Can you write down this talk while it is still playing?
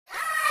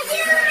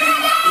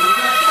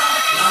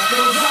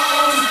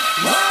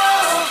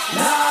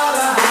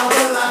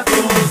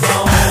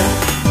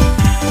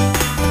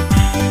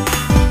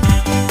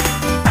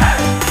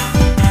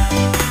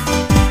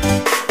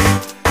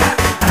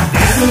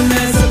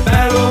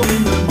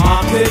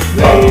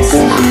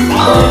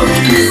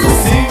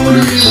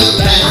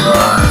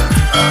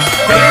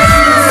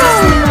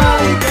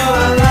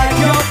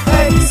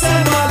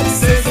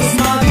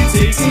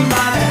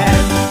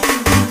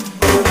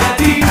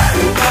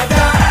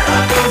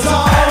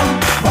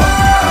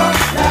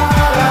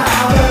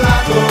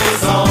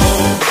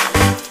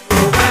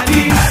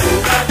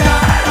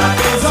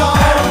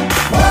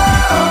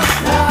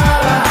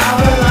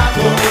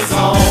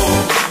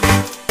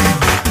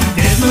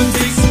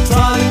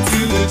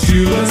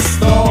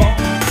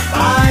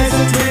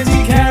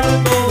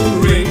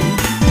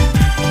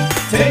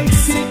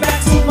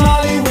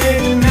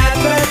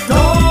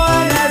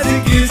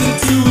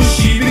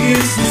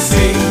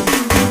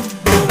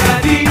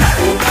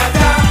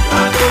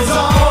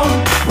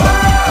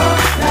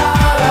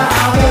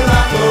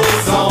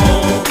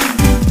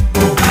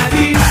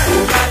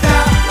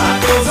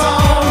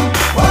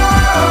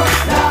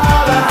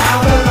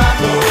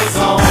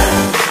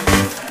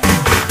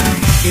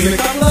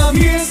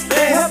years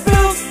they have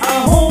built a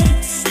home,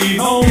 sweet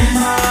home.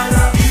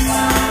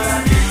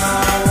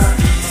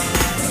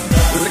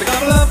 With a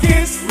couple of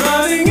kids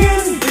running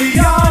in the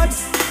yard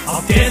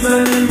of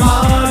Desmond and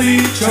Marty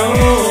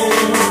Joe.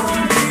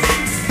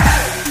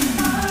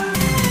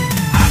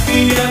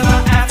 Happy ever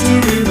after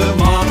in the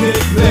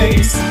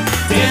marketplace.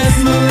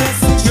 Desmond lets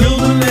the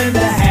children lend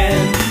a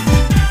hand.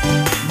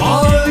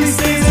 Molly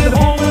stays at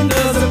home and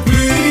does a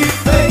pretty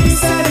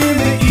face, and in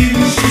the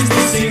evening she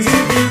still sings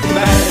it with the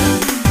band.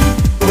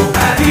 Oh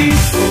Patty,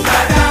 oh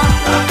Patty,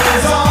 life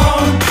goes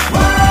on.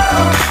 Whoa,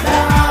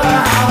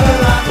 how the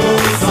life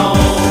goes on.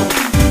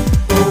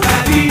 Oh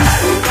Patty,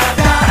 oh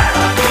Patty,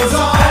 life goes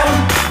on.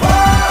 Whoa,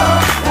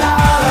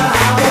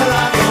 how the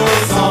life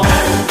goes on.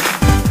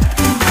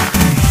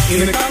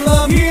 In a couple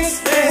of years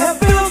they have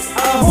built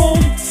a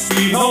home,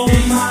 sweet home.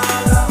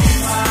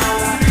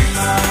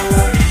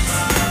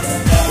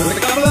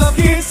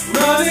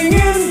 Running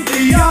in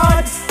the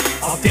yard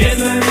of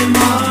Desmond and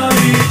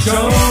Marty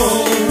Joe.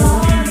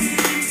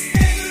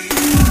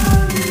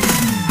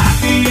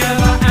 Happy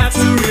ever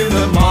after in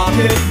the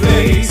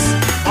marketplace.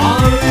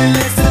 Molly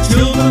lets the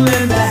children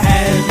lend a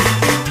hand.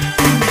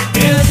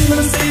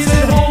 Desmond stays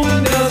at home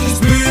and does his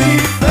pretty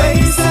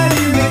face, and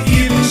in the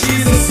evening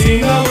she's a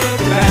singer with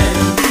the band.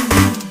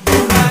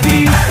 Oh Patty,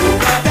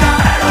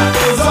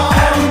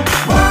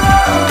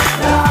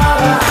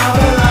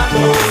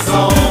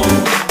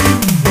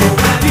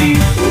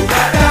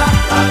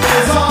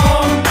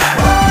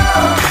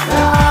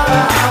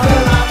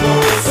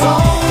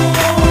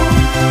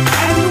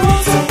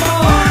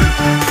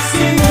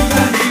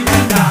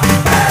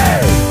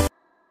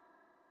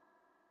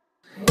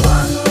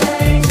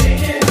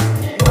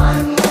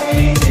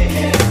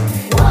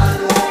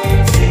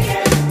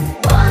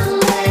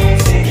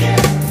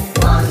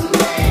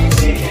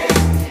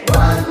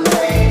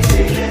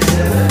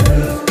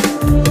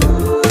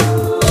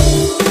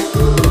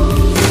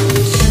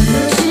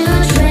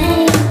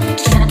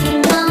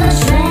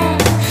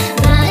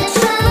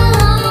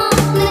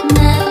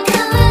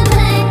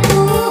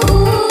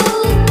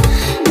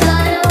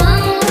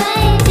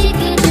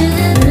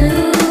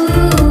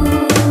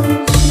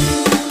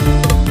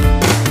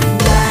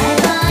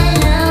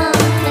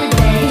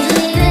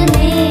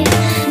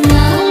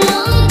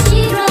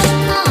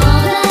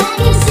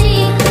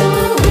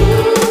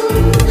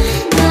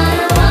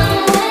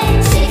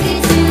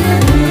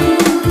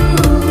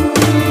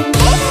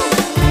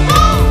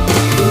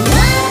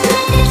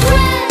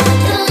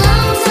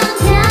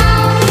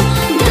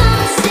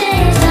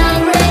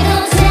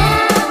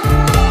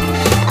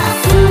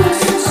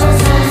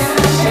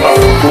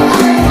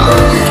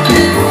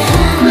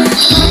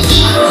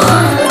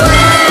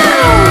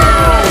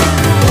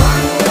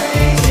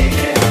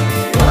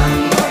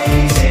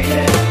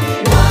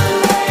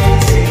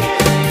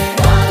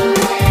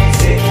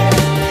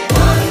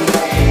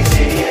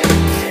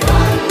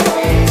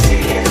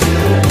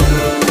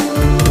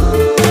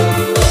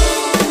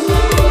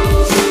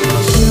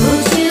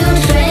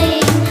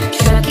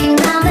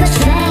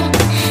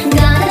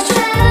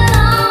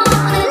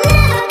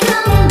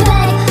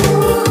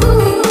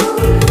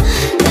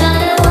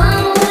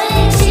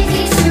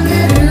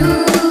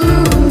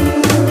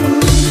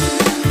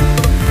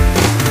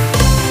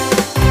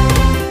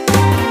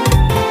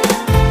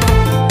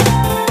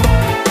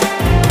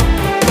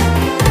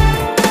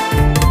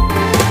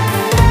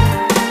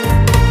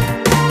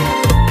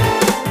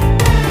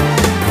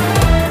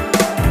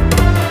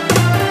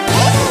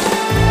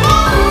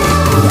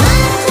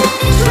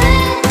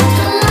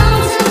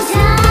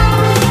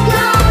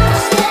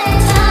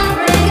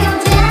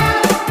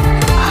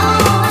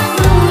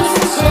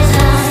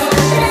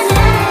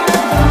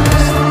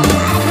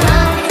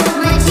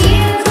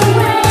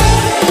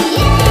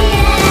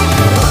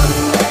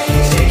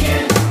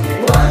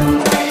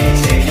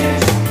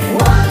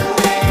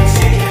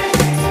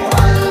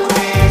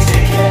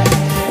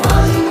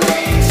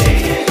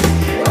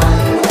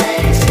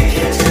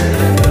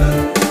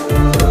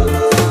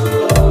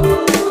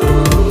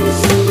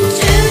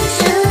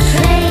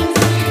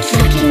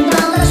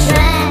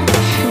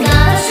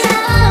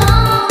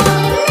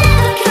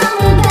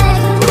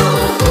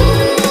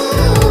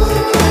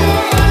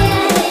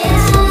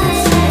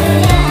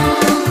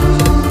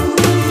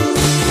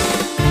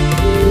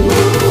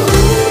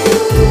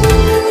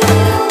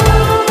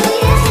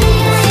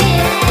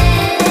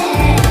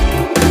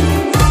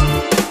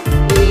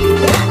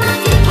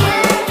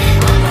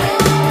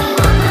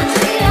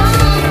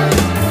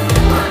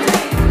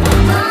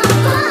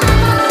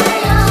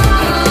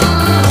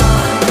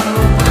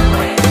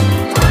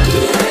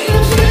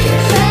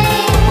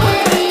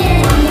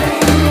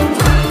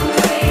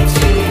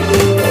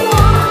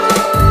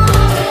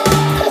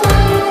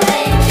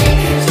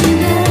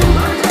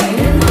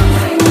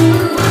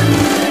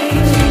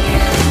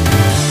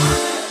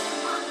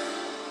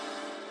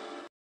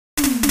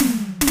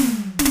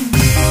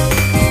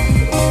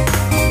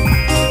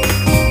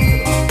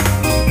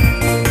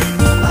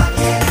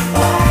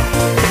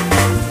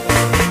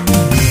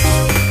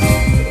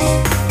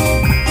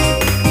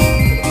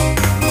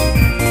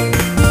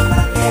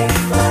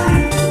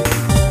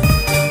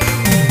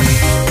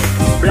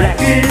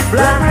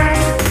 blind.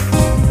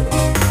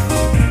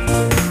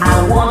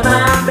 I want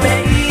my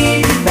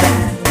baby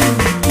back.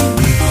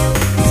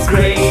 It's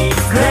great,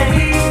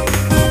 great.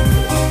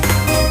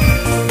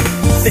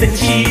 Since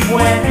she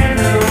went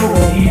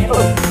away,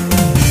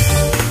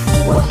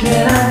 what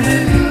can I do?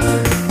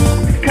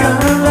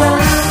 Come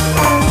alive.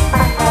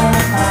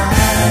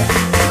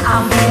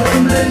 I'm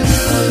feeling blue.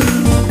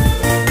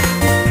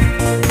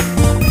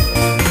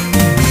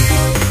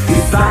 To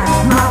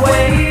find my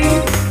way,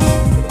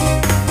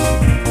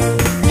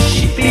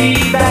 she feels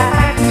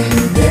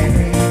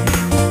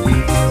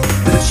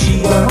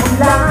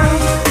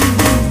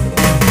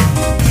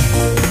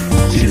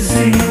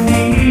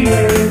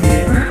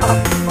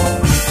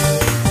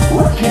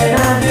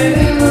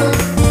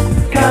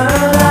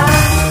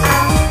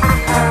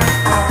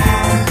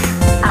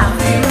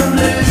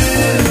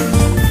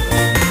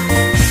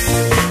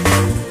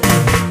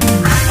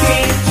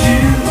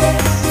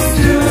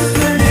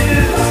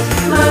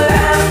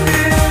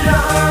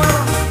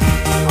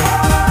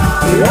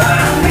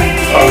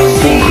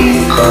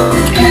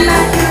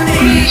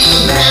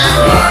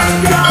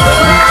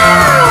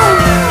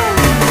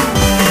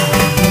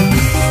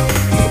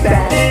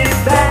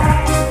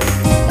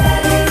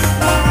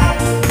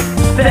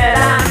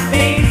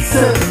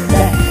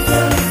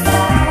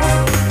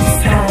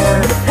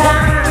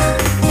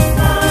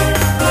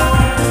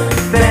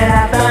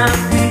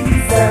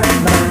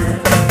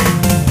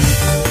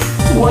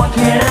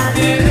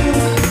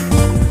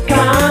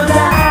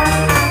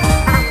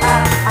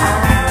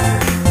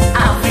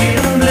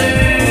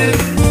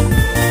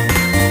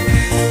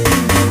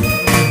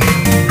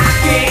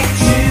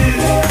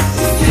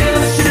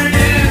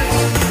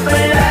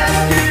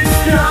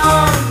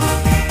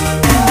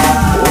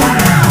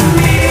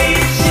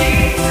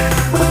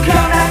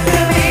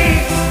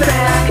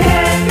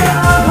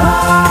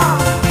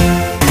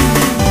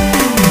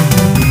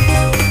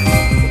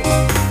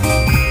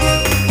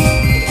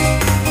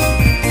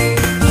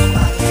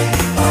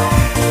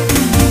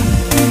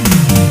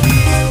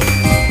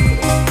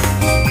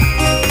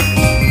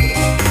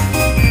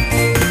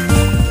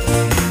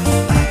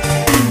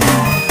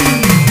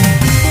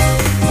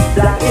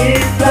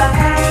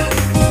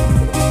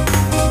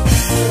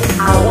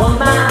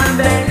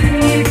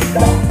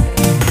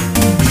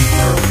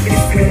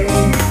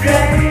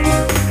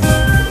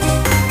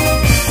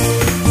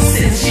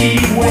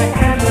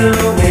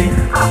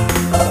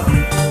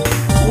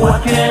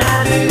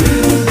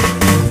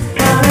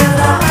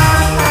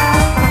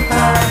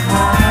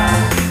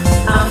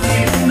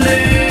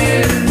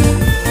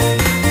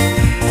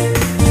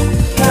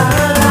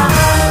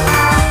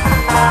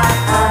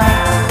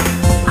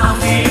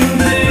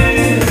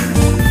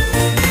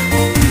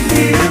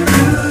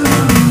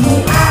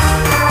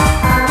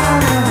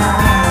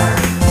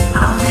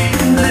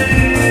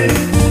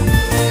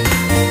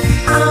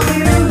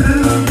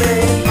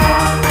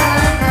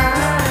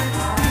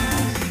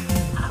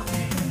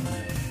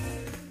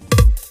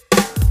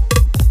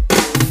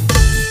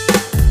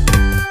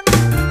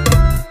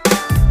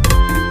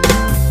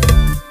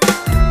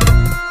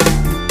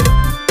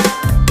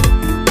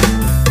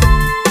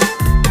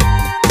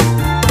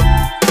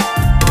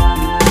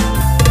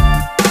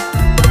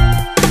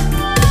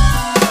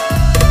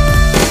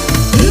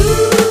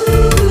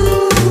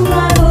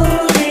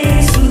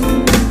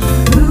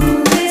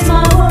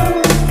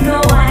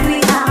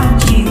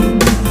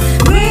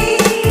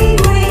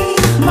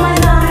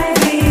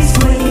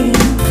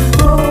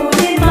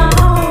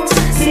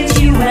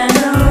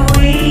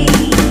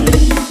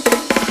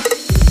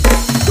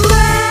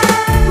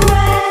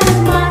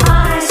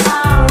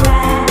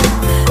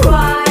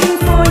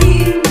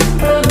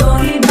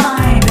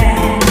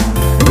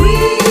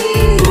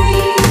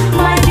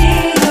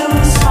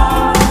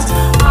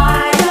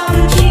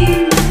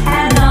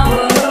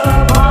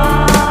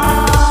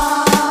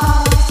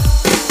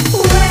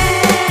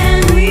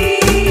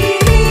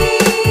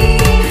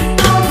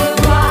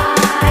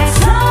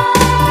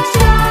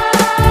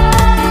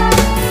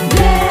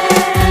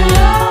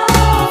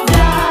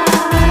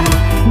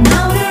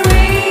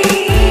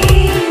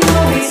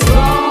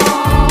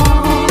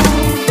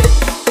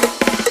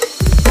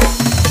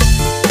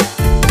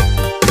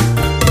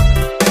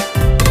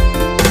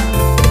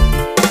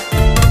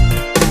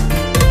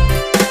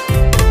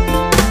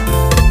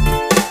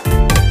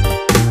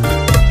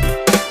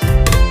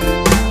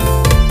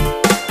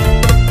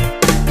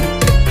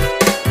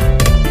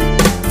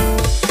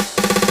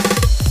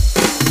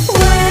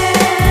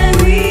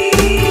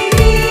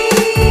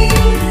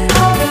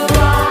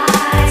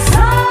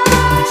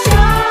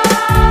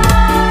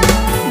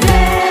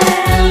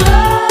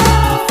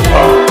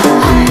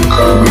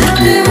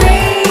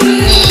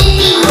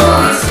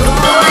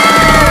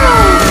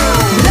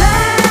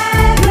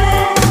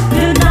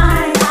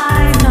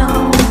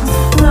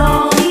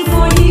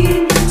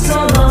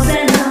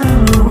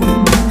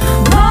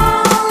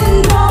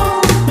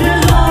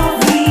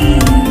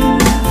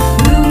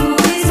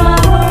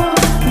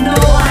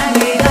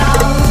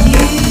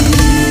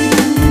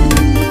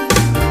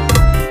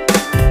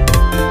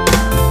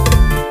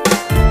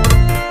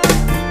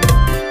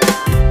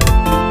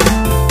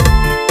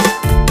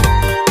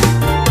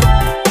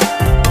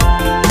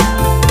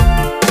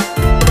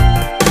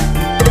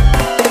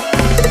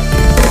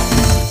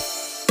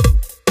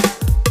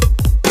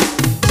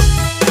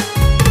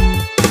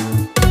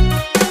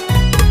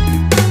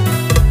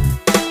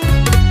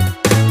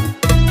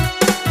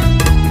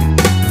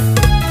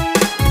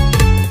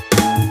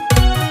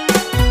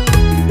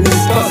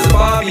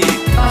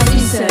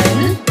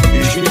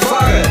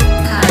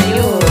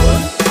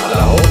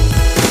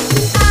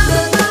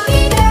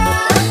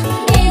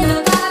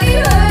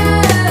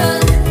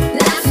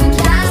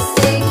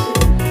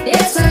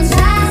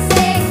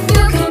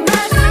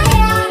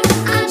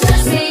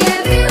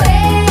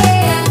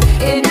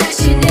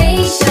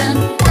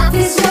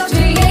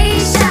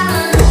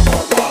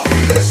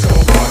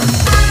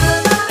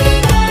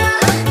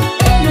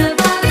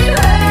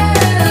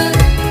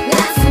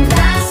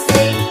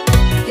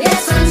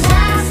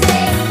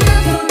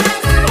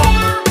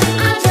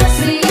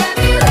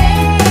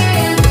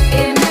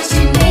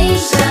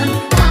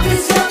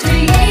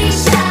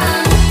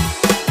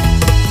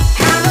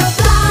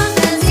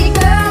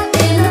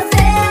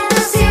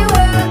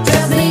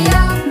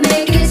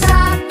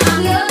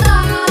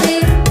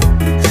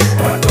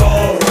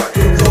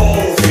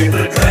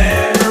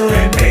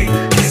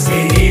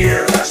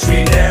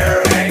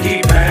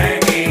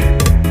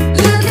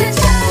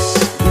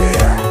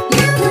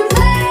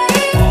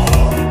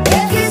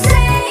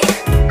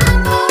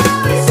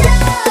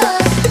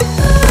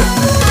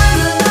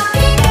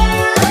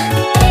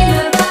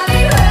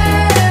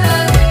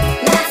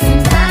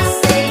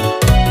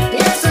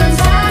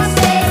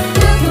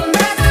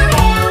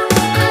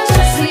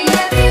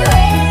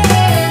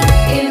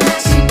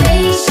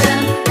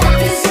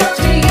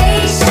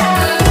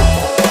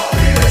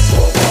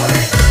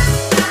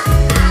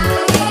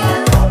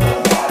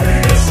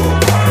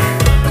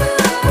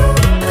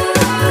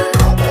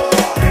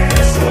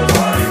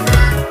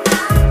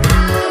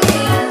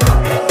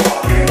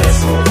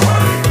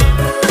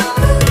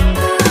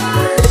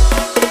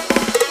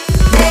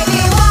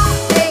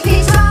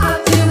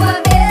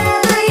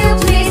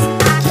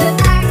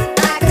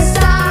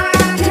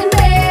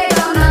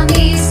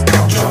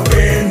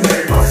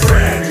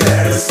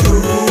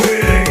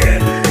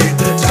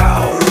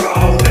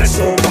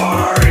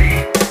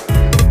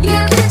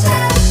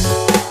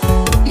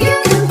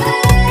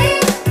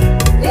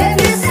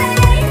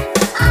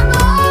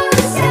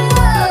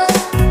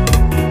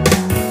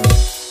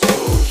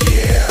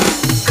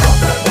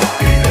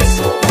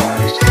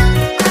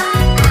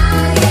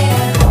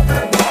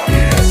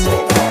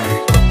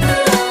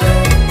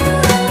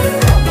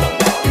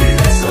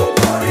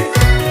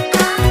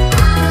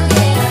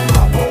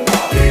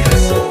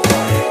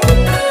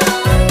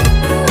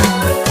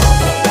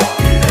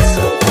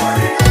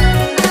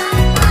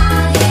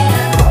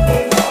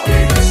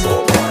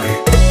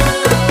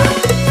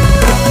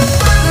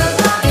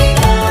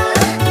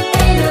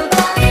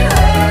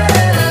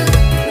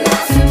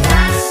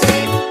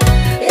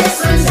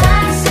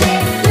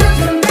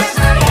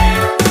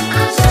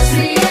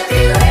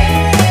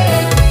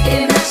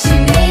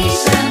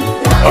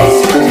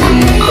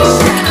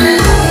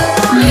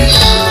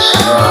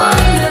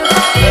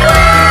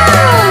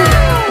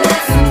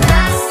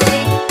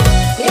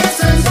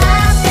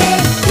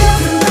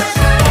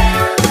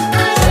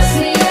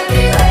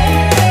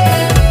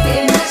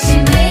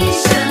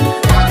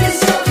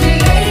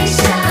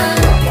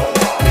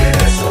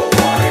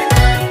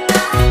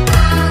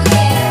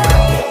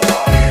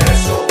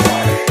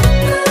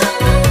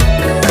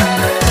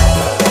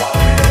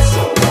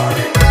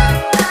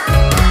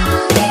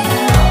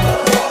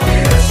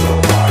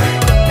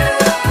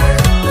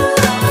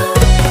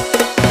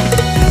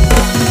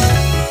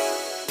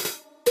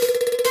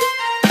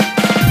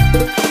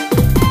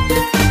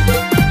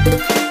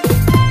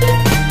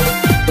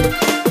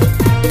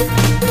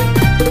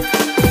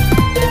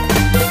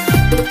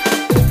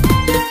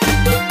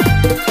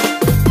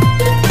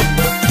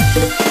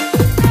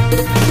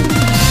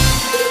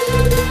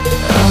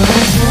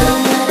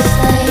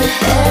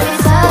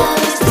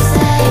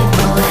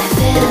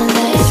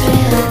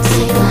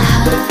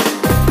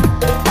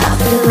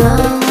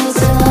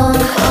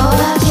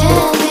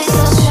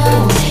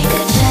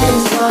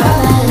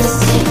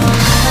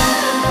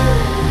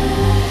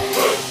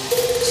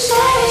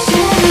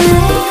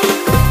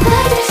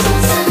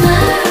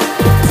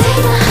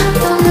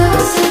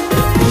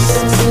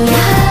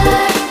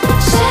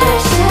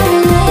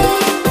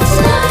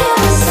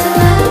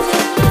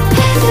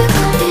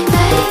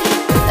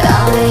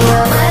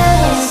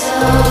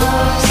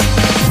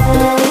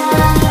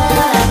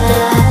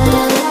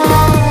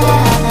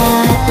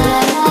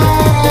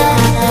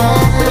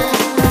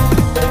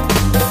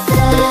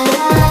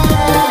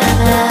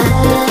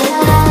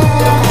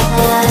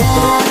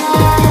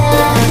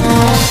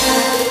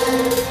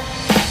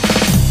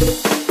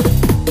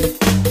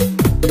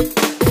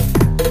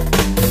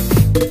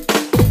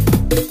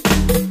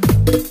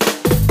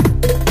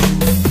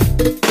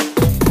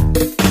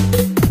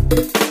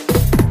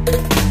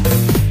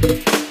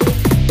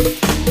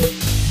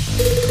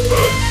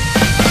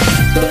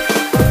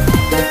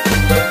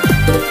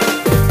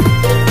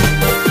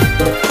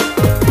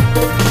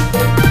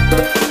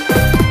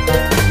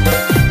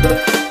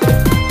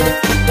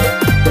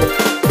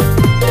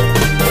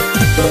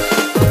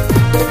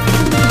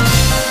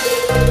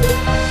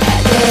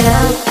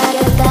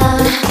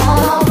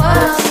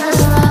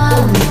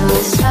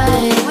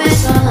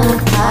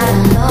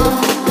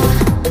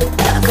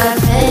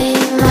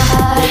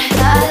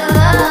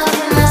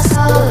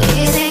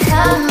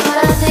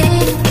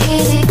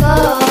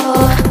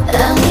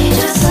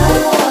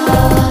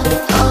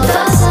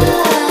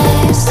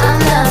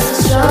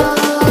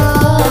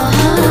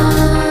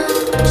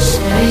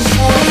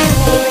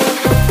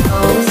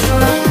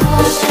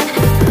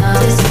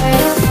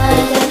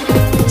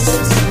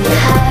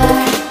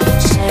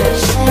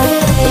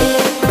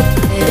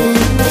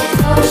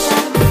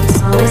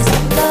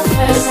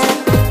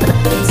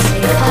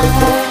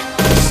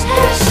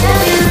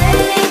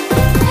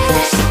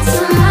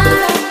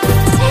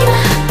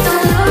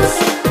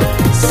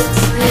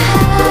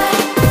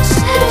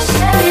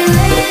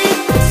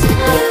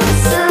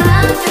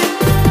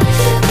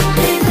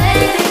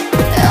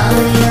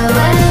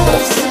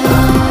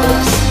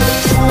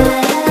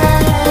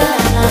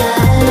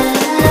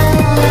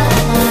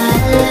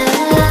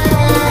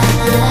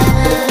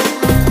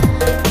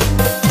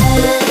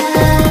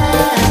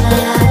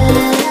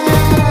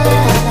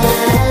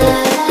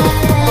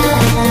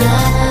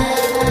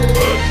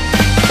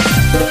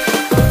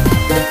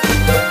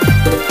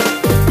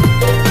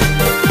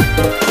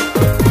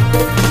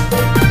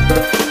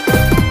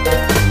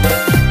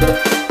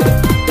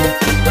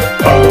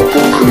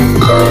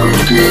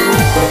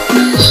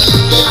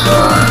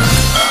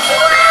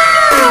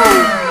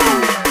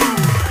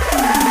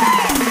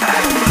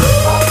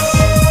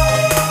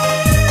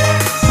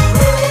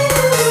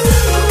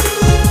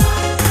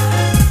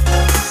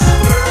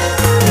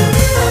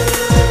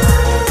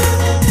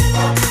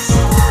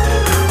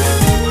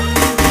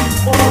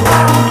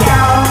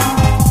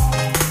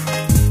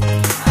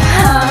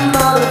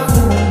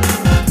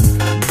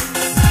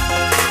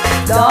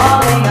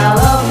Darling, I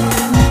love you.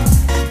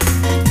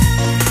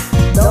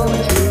 Don't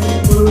you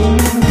blue.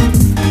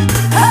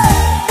 Hey!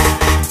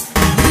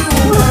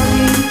 You hurt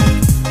me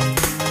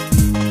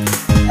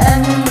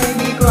and make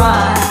me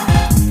cry.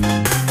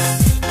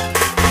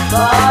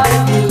 But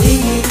if you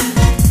leave me,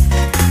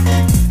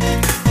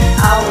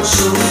 I will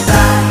surely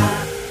die.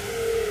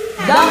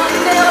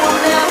 Darling, there will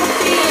never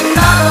be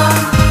another.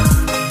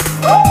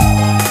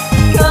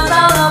 Cause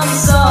I love you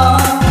so.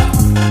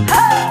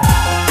 Hey!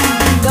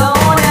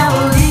 Don't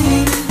ever leave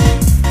me.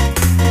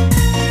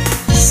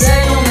 Say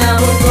you'll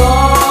never go.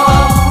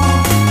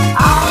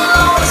 I will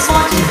always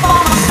want you for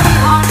my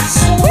sweetheart,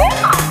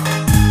 sweetheart.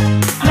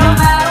 No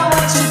matter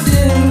what you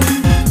do.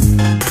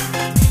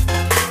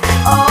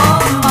 Oh,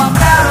 my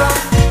battle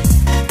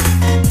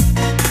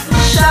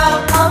shall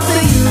come to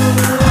you.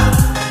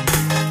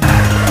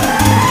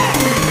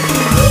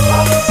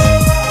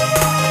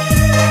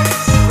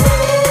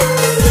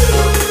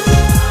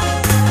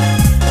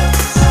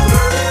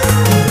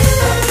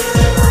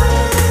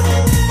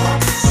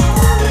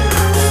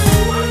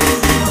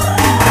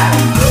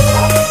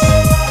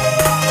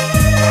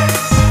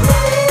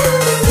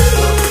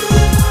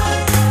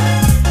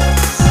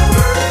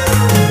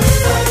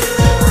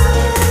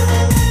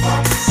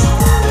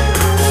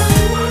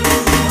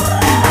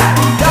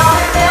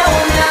 Darling, there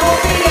will never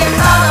be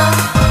another.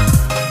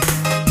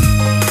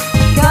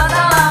 Cause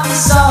I love you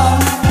so.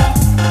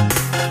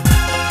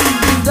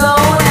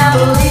 Don't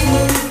ever leave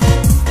me.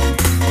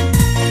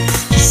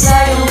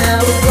 Say you'll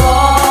never go.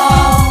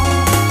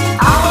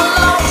 I will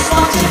always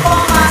want you for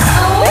my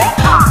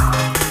sweetheart.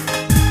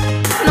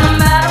 No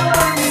matter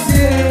what you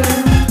do.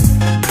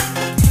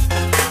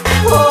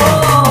 Oh,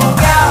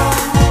 girl,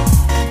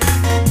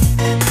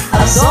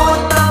 I'm so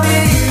in love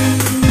with you.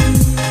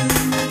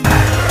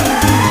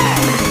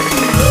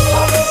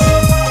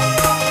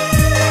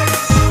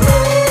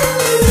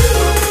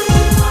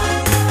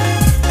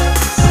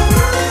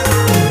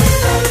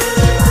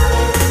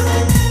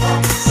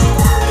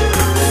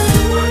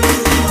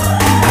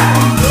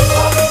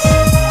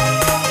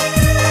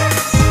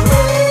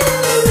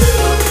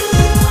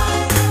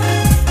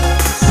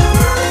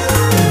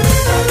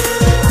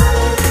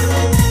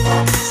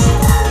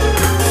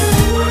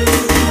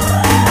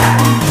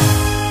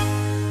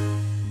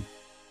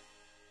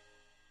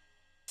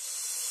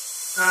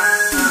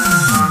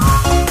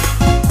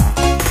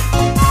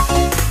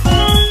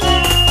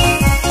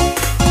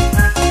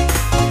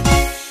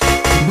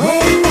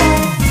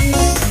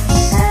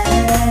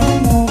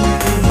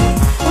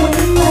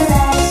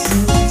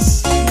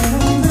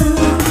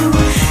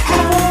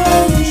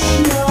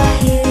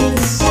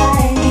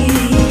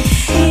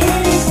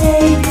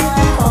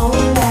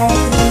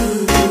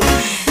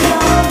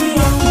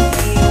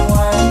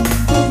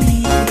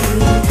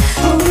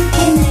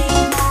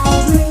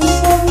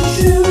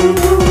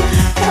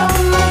 Come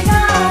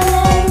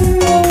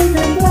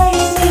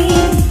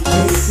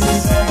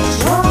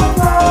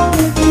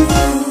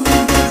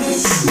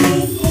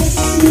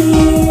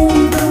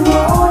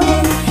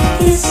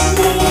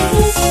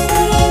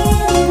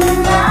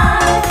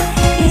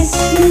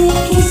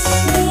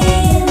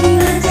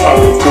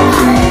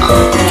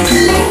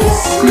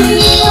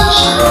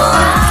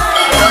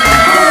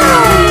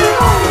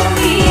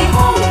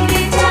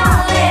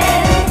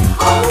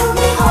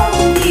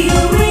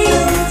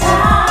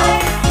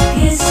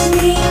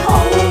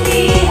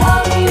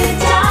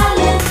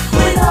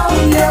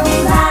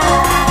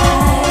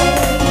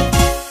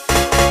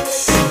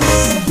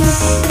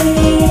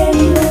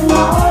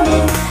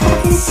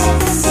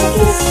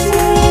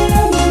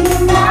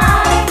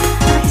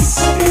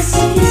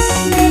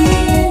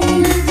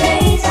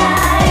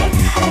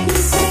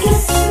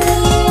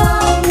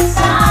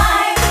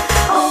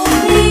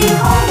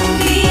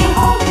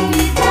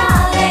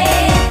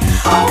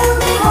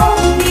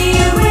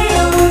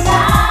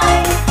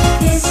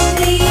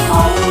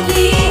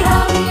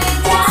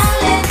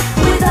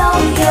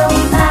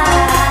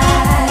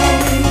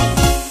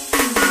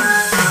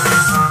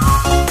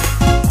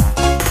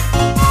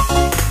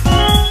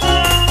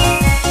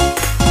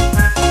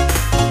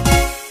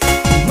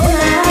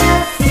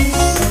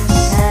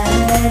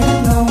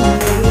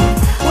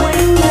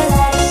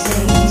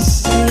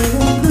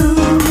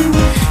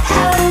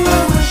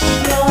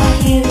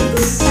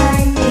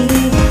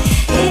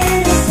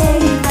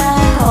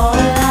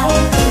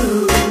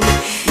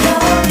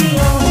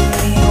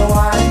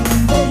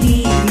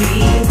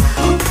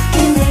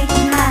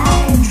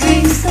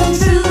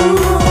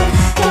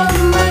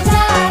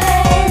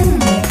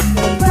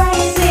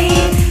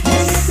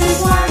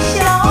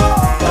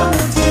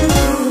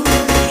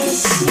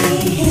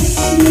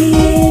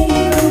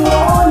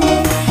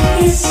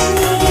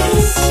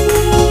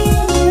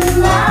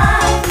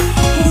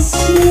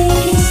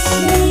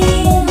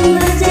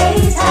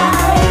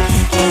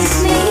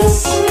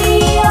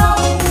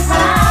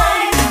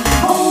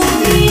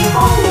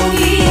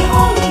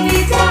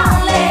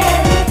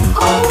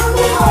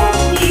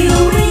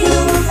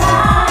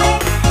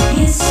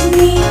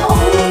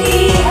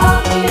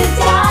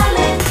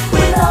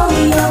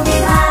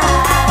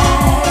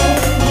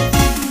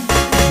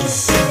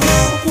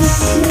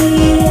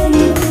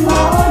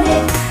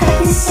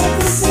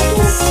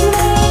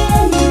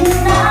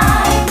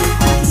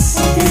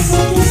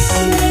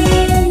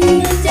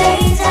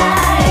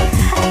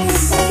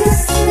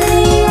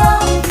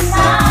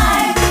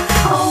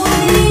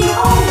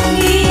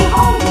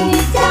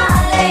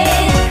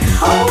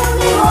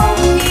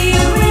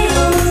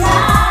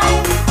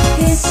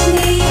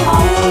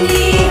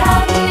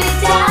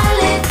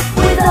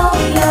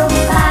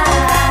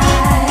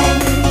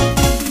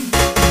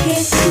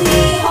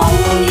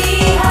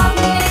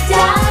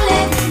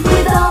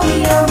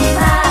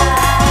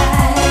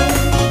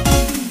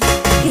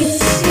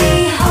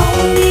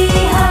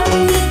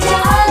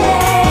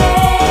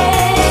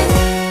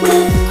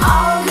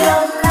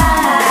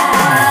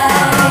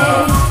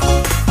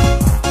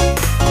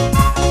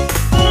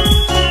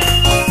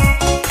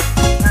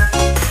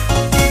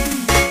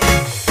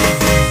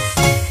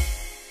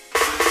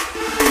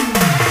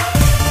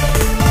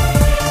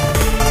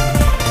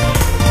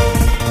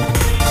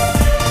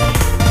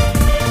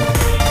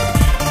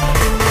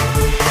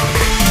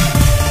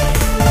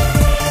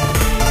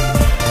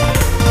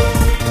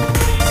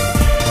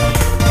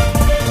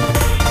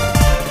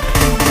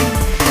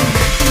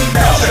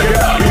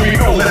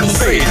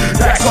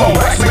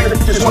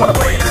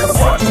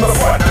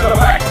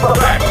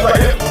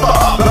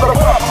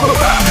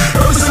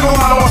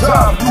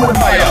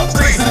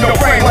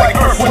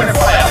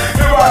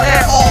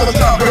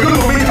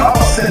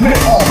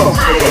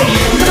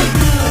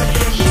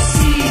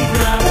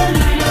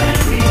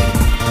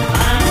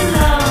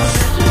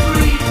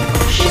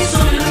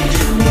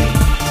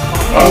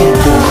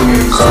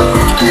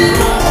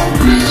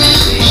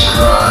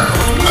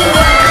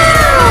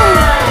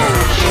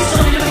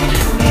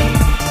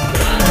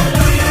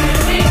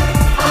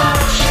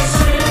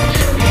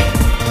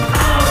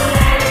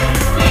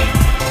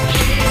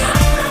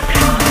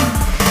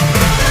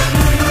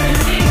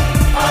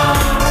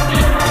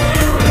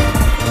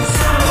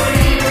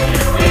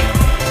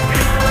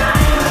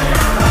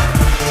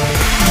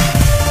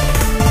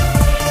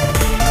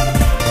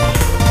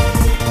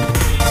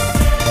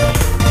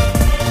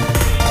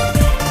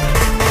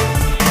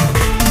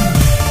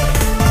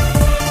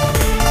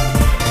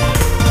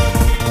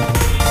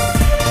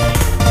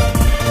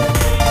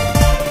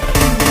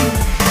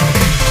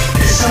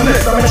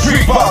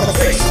vibe the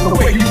face, the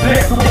way you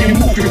dance, the way you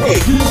move your way.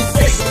 You move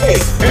face to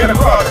face in a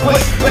crowded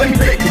place. Let me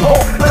take you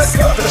home. Let's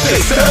cut the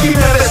chase. Tell me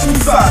that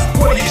smooth side.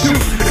 What do you do?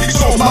 If you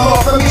chose my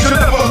love, that means you'll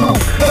never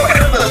lose. Never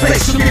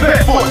hesitate, she'll be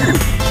there for you.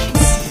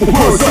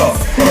 Words up.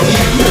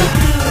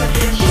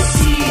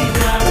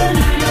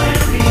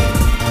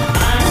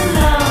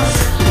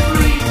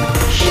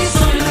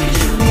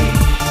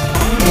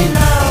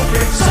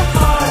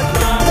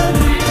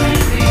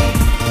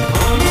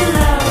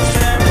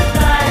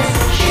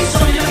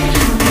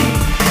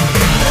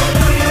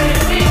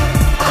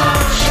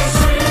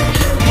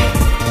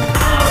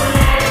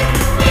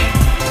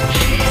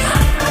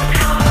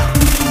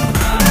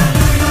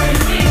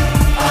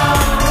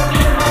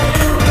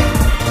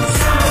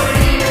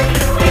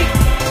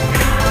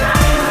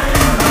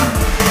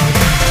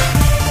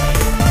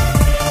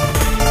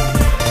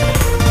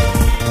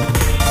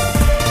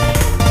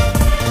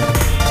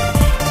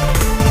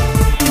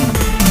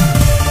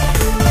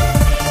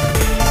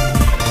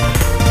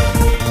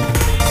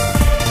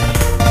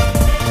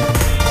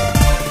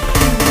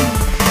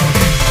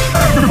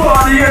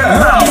 Everybody in the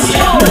house!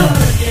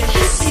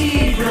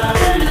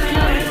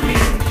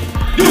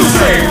 You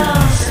say!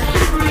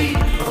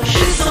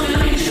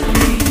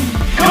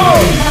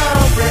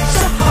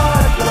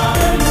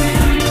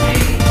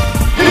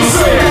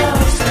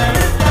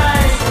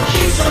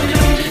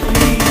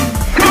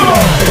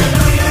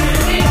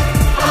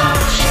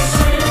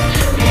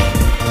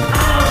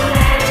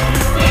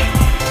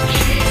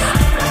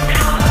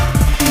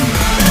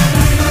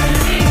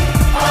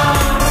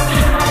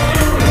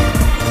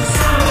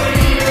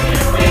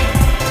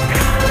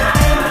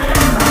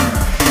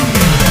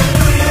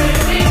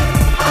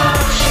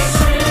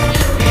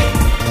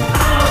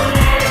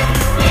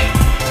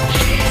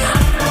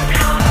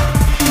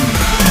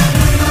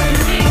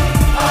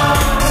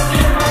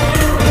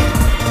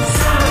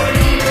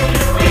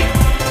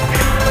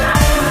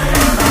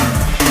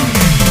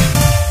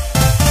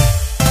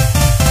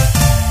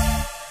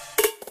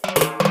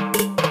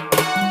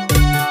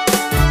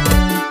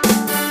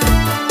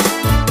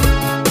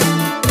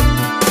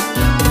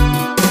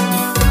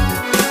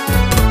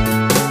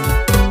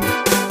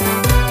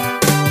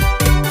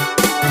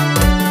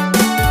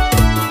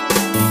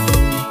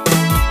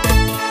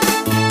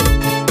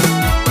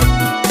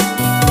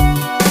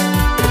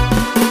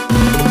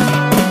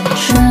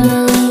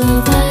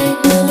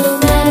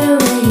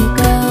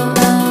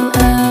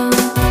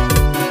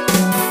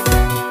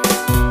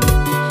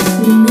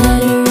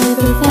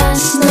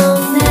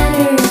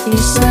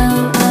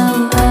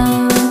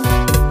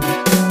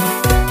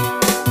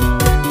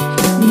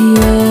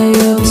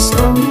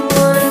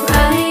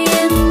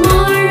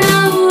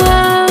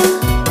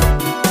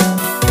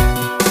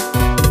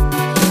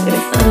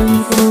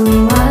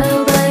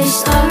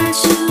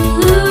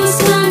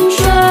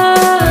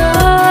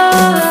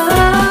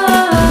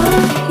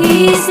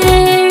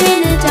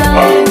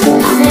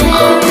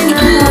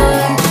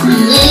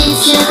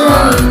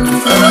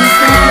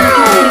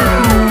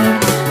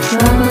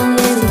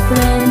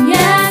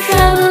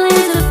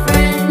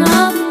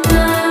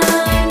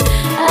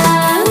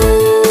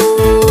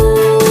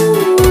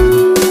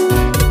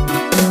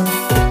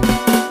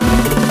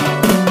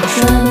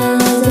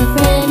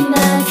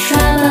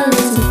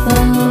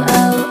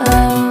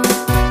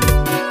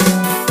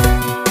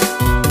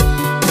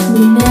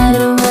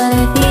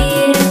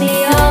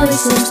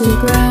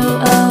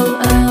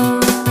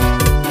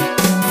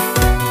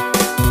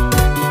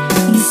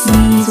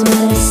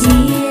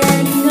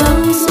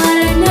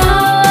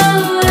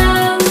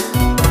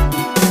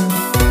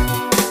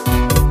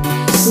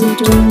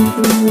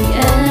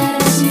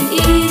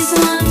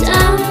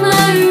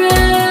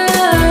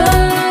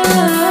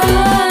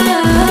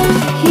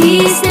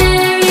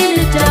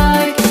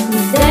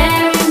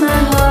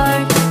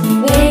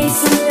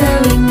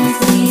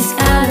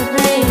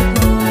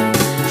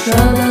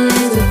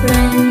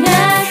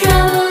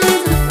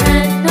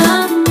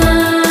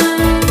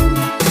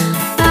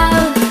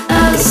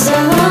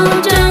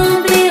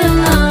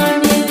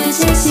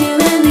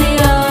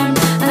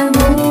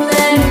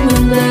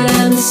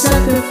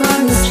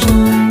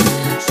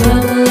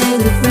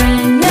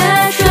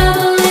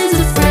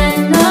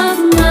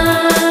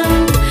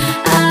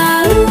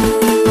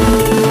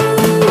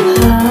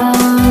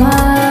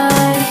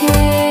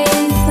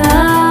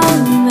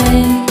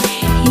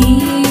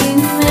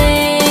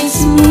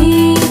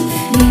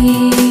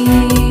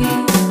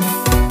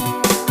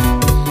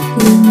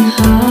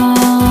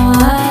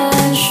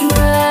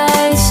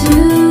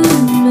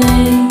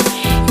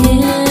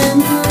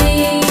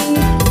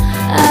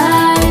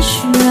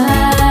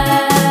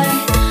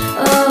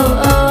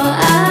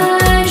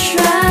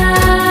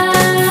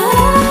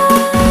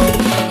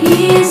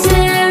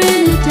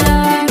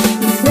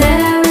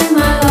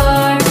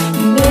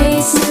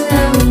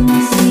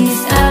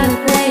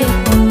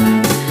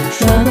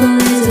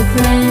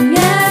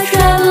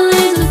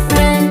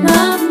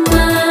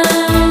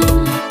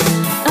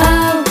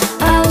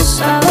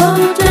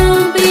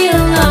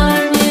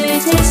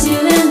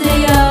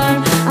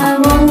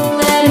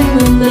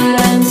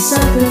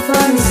 sucker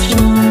for his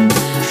charm.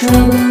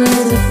 Trouble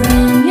is a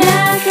friend,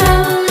 yeah.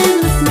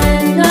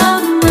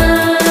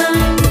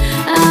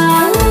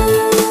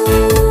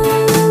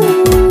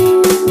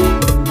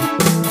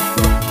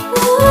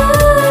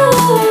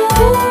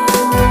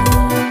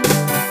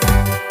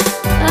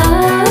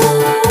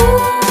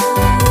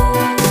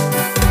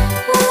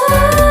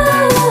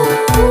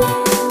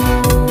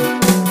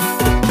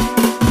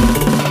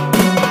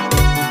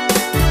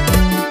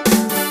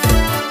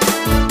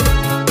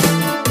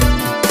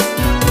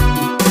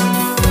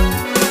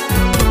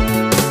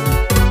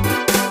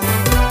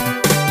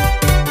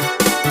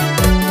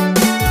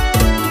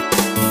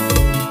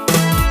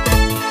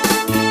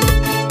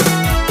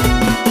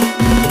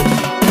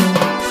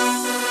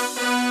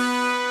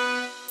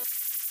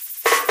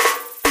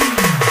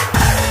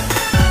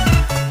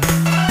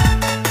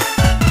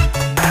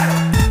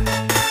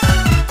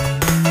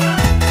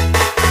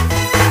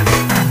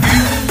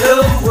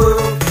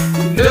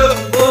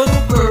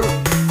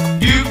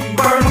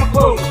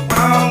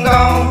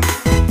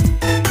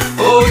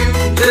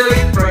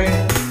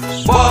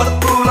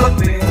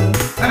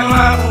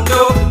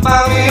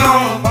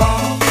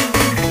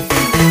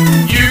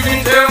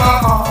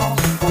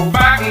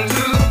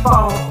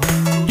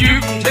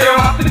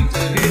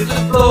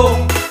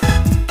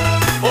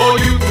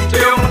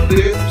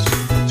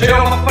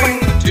 my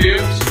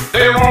fingertips,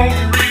 they won't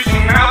be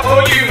reaching out for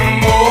you no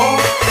more.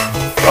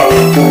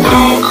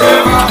 Don't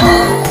tell my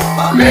heart,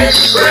 my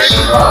next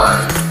breaking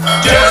heart,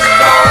 just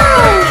don't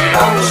break it,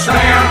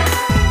 understand?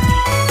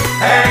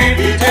 And if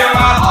you tell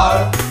my heart,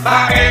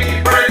 my achy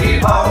breaky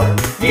heart,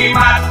 he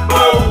might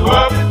blow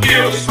up and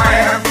kill this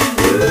man.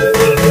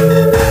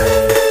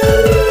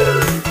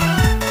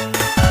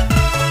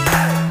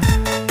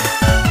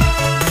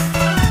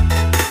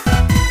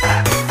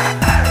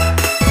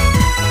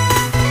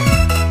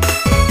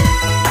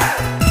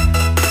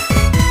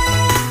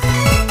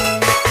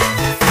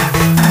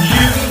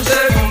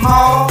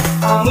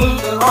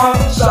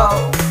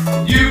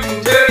 You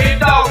can tell your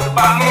dog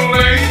about my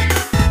way,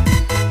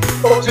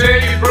 or tell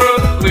your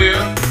brother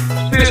Cliff,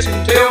 this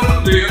can tell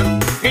my lip,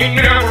 he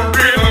never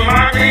really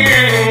liked me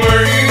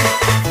anyway.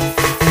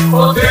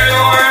 Or tell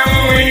your Aunt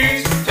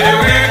Louise, tell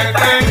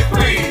anything you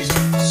please,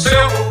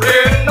 silver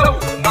red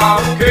note,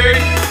 not okay.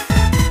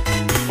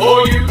 Or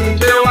you can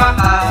tell my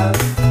eyes,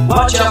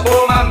 watch out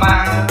for my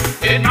mind,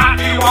 it might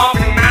be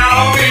walking out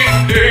on me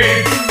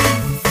today.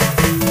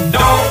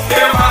 Don't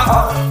tell my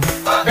heart,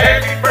 my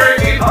heavy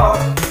breaking heart,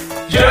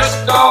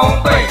 just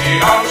don't think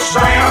it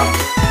understand.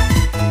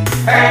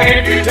 And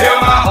if you tell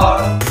my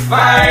heart,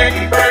 my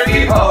achy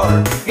breaky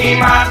heart, he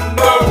might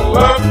blow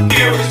up and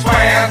kill this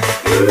man.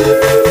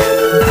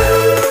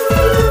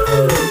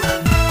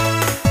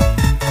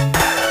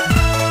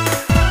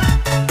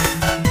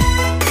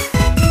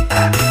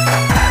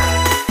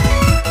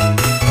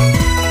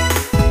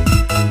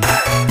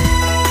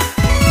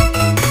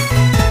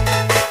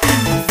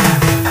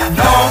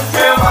 Don't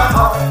tell my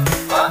heart,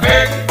 my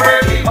achy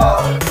breaky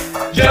heart,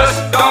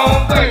 just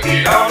don't think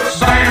it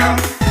understand.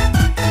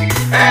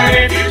 And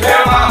if you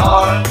tell my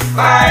heart,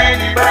 my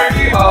achy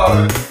breaky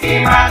heart, he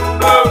might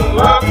blow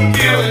up and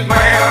kill his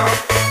man.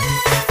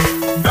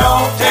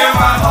 Don't tell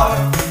my heart,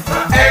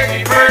 my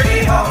achy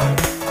breaky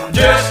heart,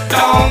 just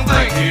don't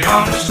think it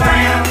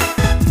understand.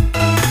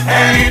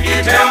 And if you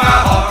tell my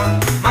heart,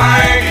 my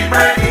achy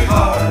breaky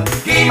heart,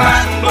 he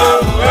might blow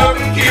up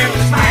and kill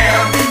his man.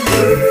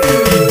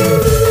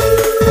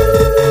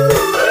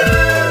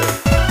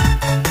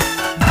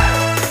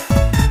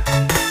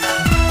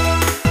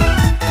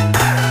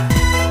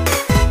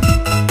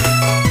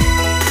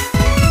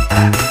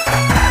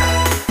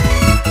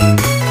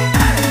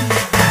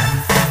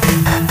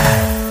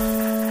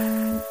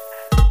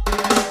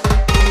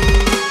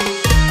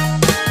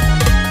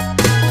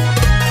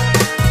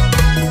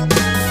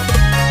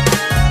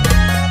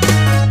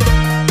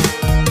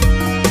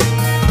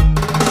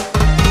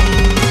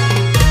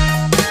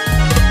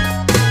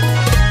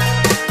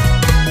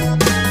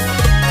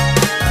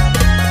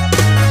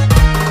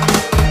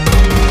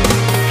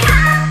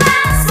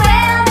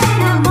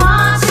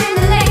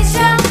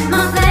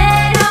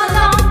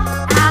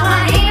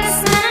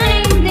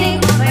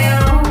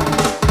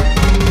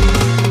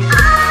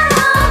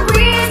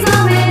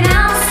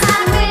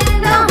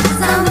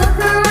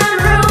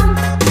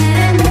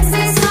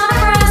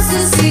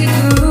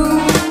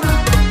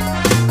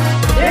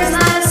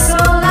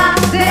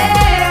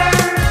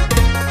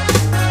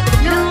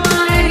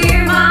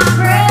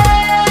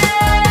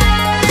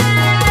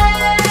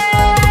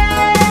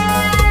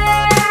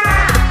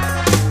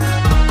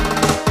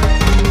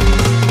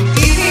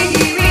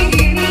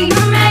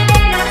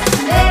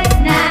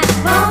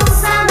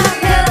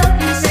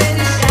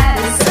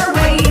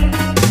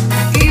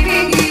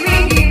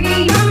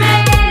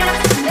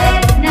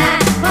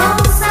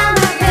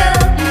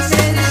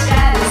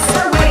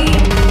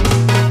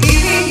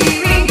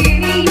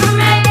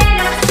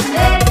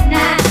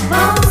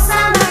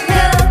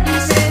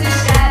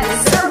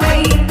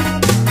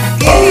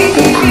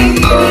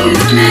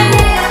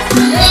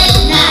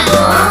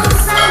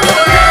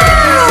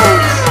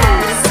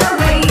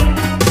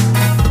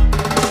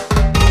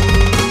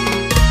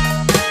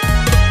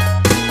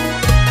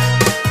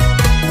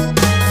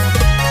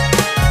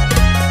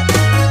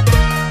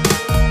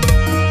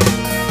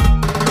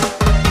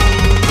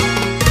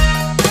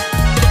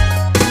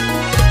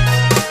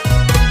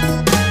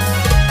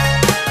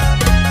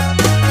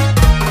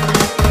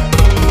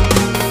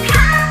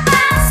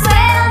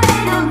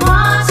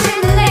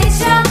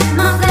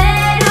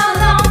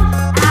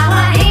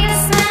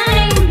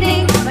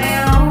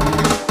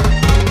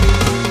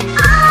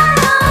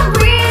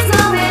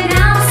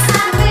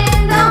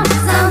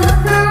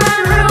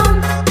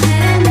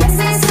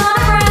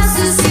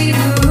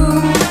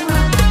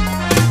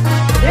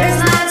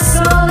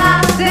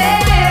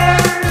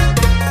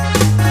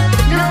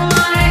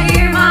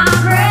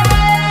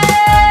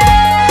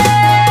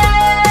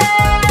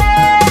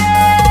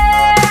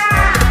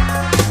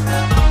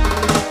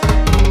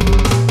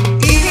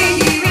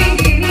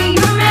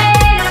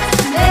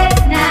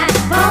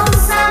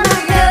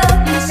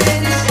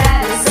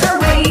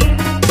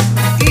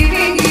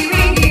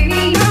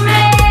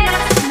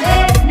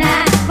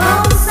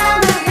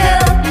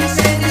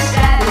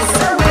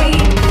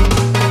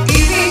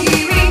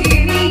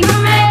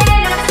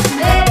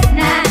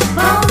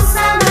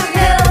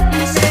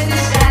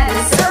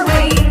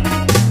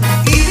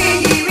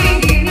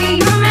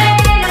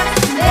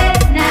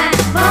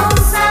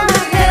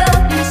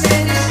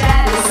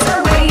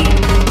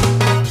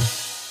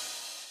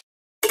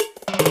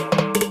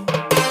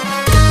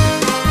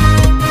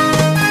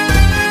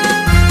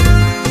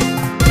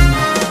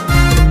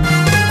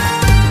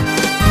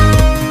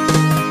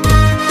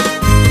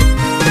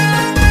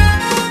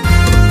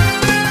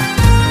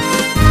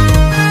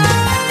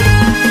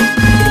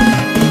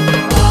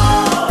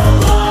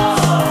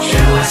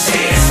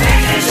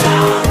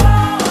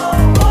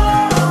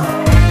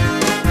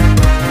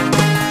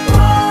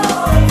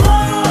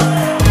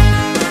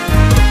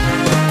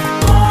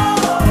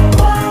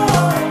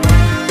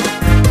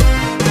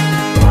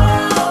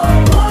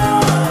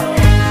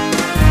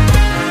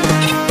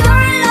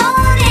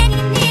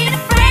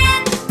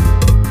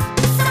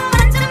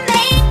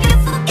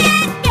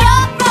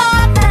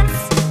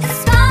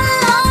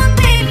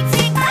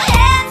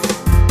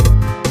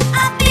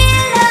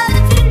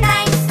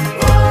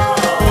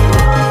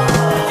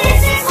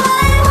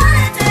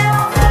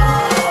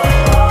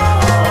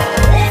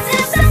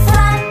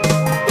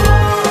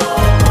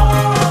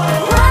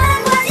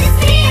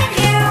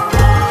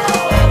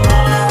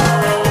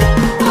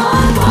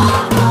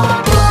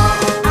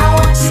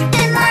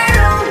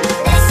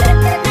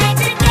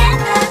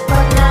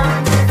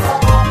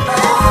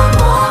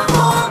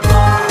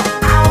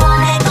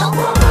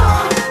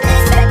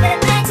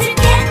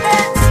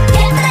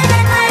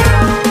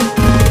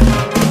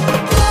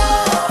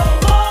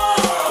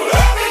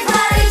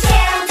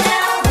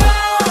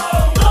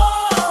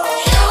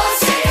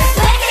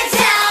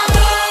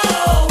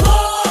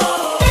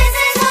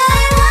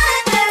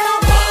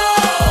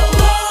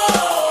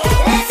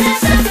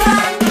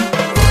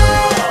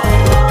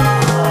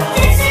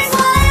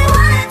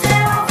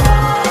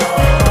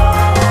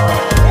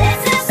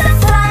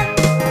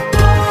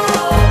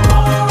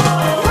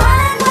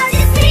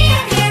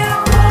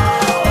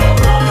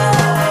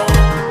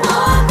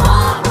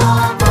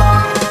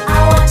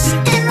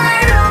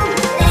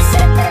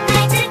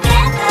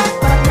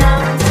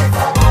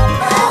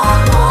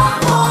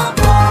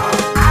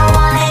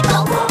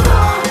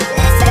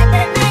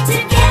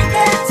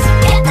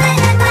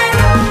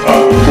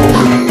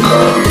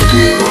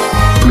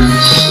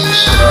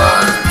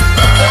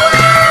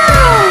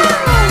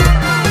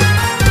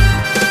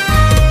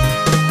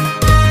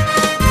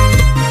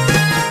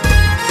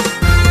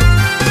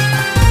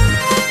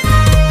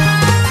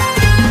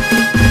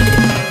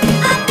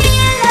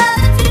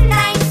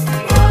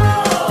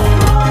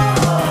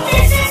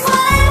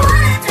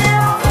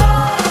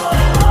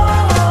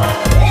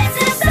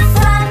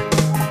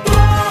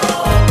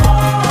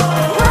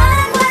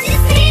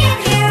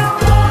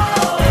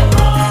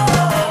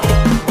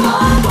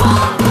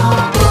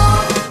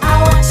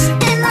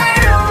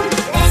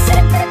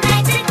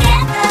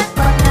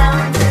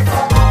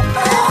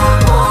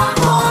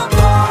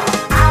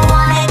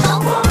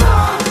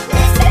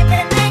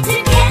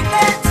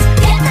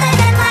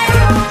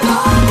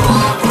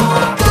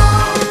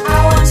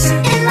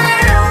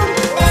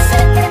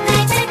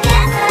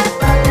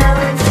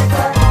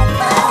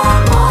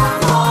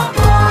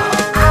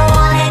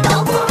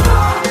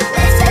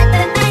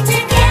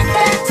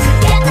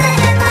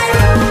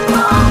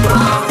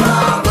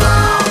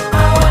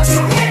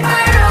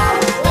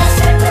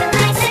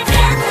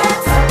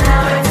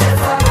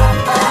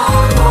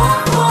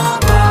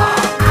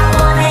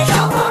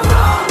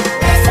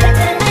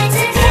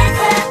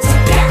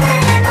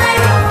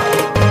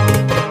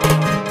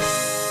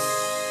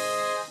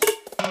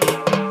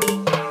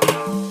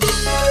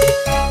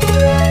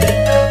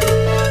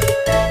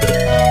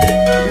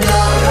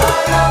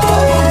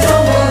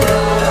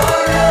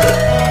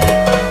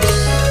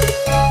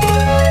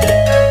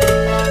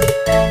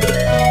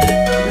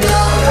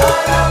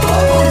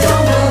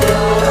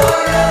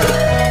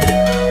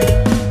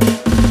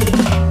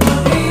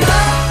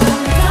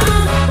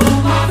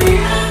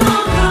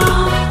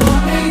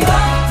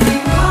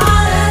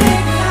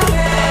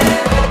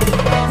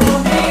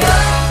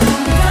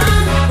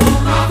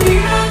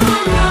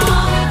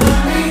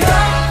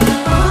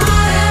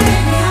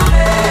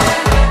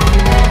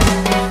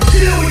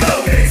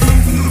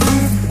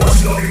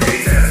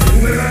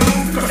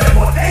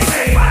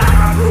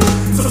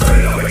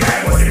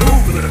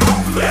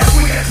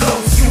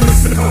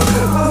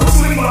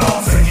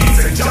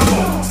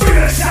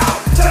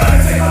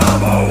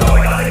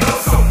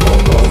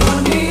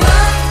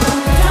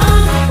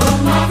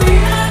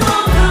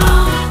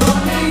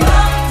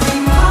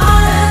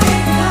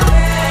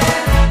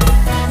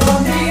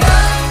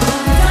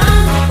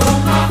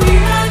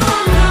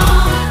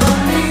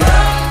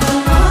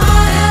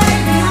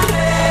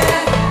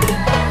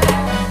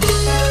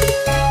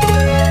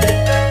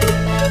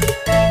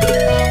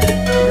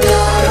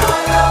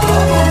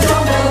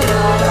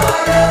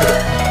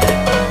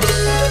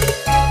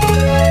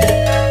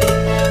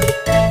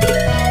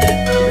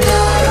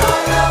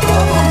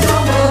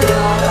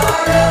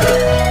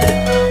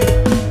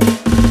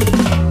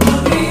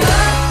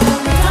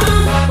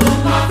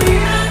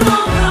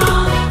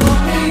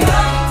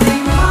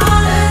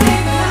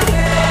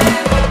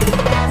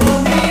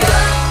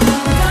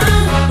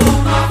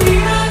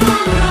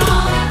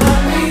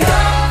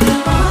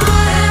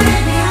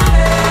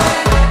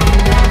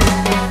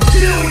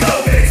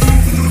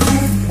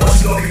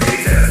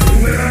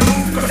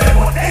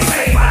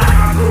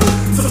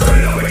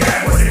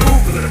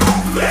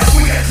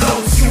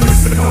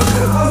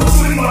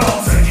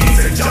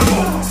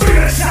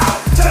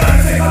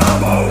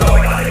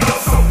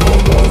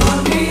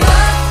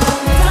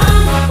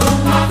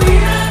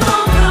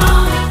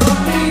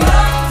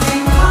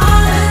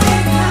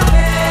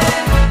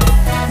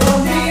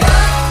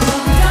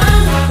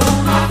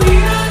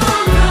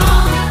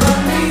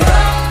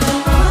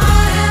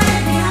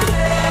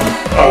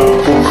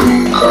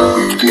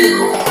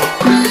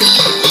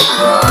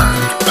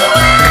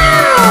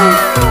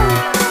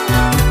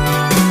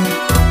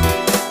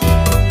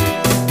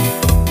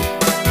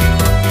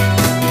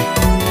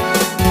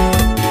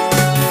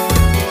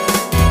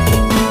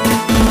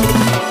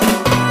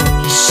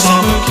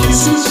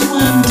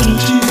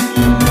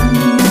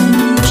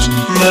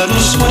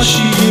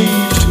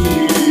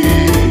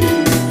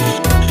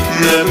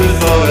 Never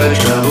thought I'd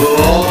travel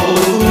all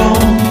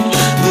along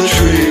the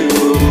trail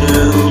of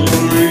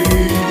memory.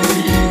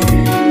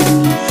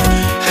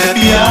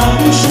 Happy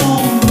hours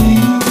on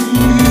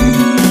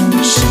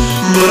news,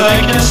 but I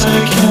guess I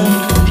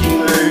can't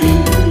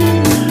complain,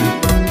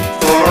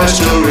 for I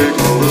still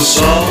recall the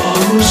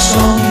summer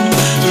sun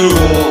through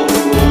all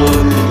the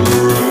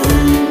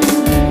wondering.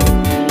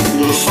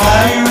 The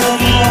fire of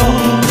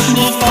love,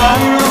 the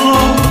fire of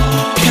love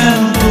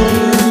can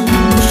burn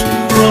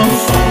from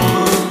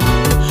afar,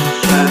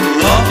 and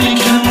nothing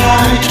can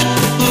light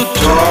the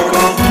dark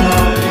of the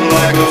night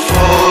like a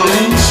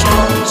falling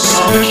star.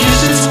 Summer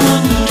kisses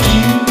under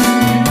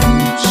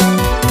tears,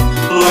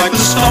 like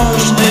the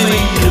stars they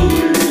fade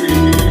away,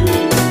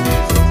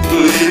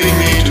 leaving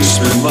me to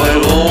spend my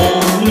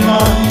lonely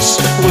nights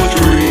with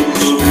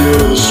dreams of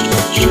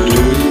yesterday.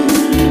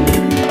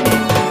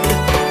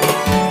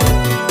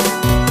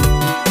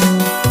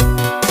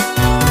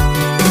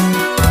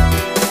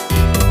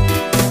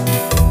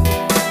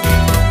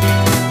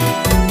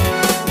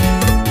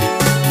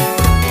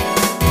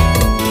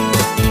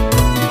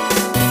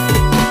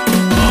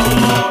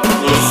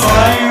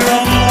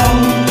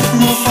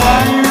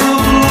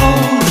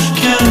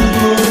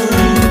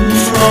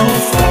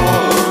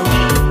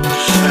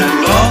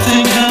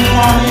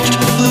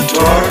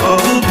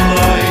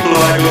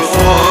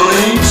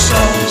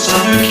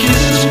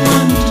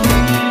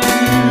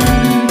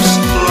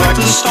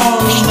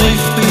 Stars they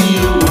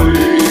fade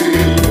away,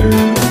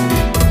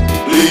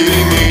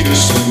 leaving me to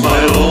spend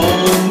my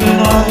lonely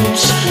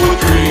nights with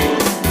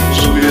dreams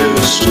of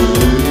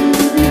yesterday.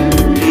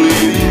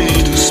 Leaving me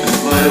to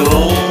spend my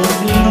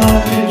lonely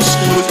nights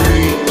with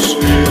dreams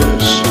of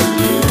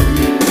yesterday.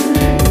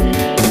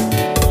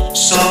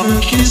 Summer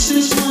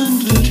kisses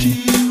under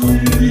tears.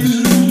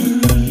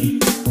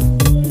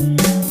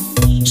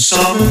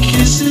 Summer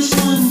kisses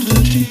under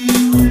tears.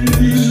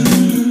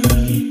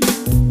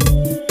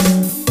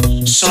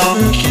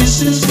 Summer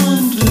kisses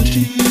under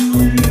tears.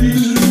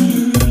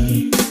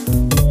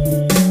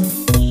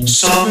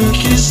 Summer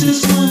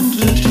kisses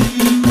under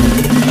tears.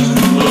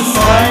 The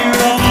fire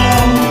of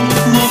love,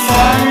 the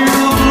fire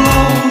of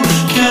love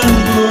can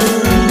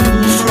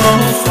burn from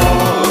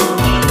afar,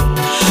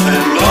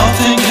 and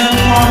nothing can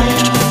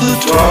light the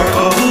dark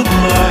of the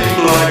night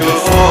like a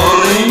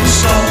falling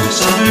star.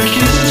 Summer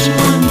kisses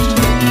under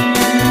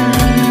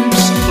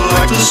tears,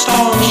 like the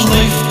stars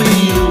they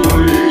fade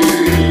away,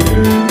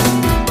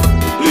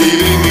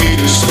 leaving me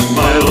to spend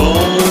my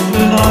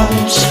lonely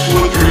nights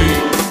with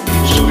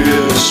dreams of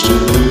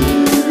yesterday.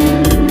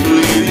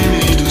 Leaving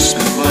me to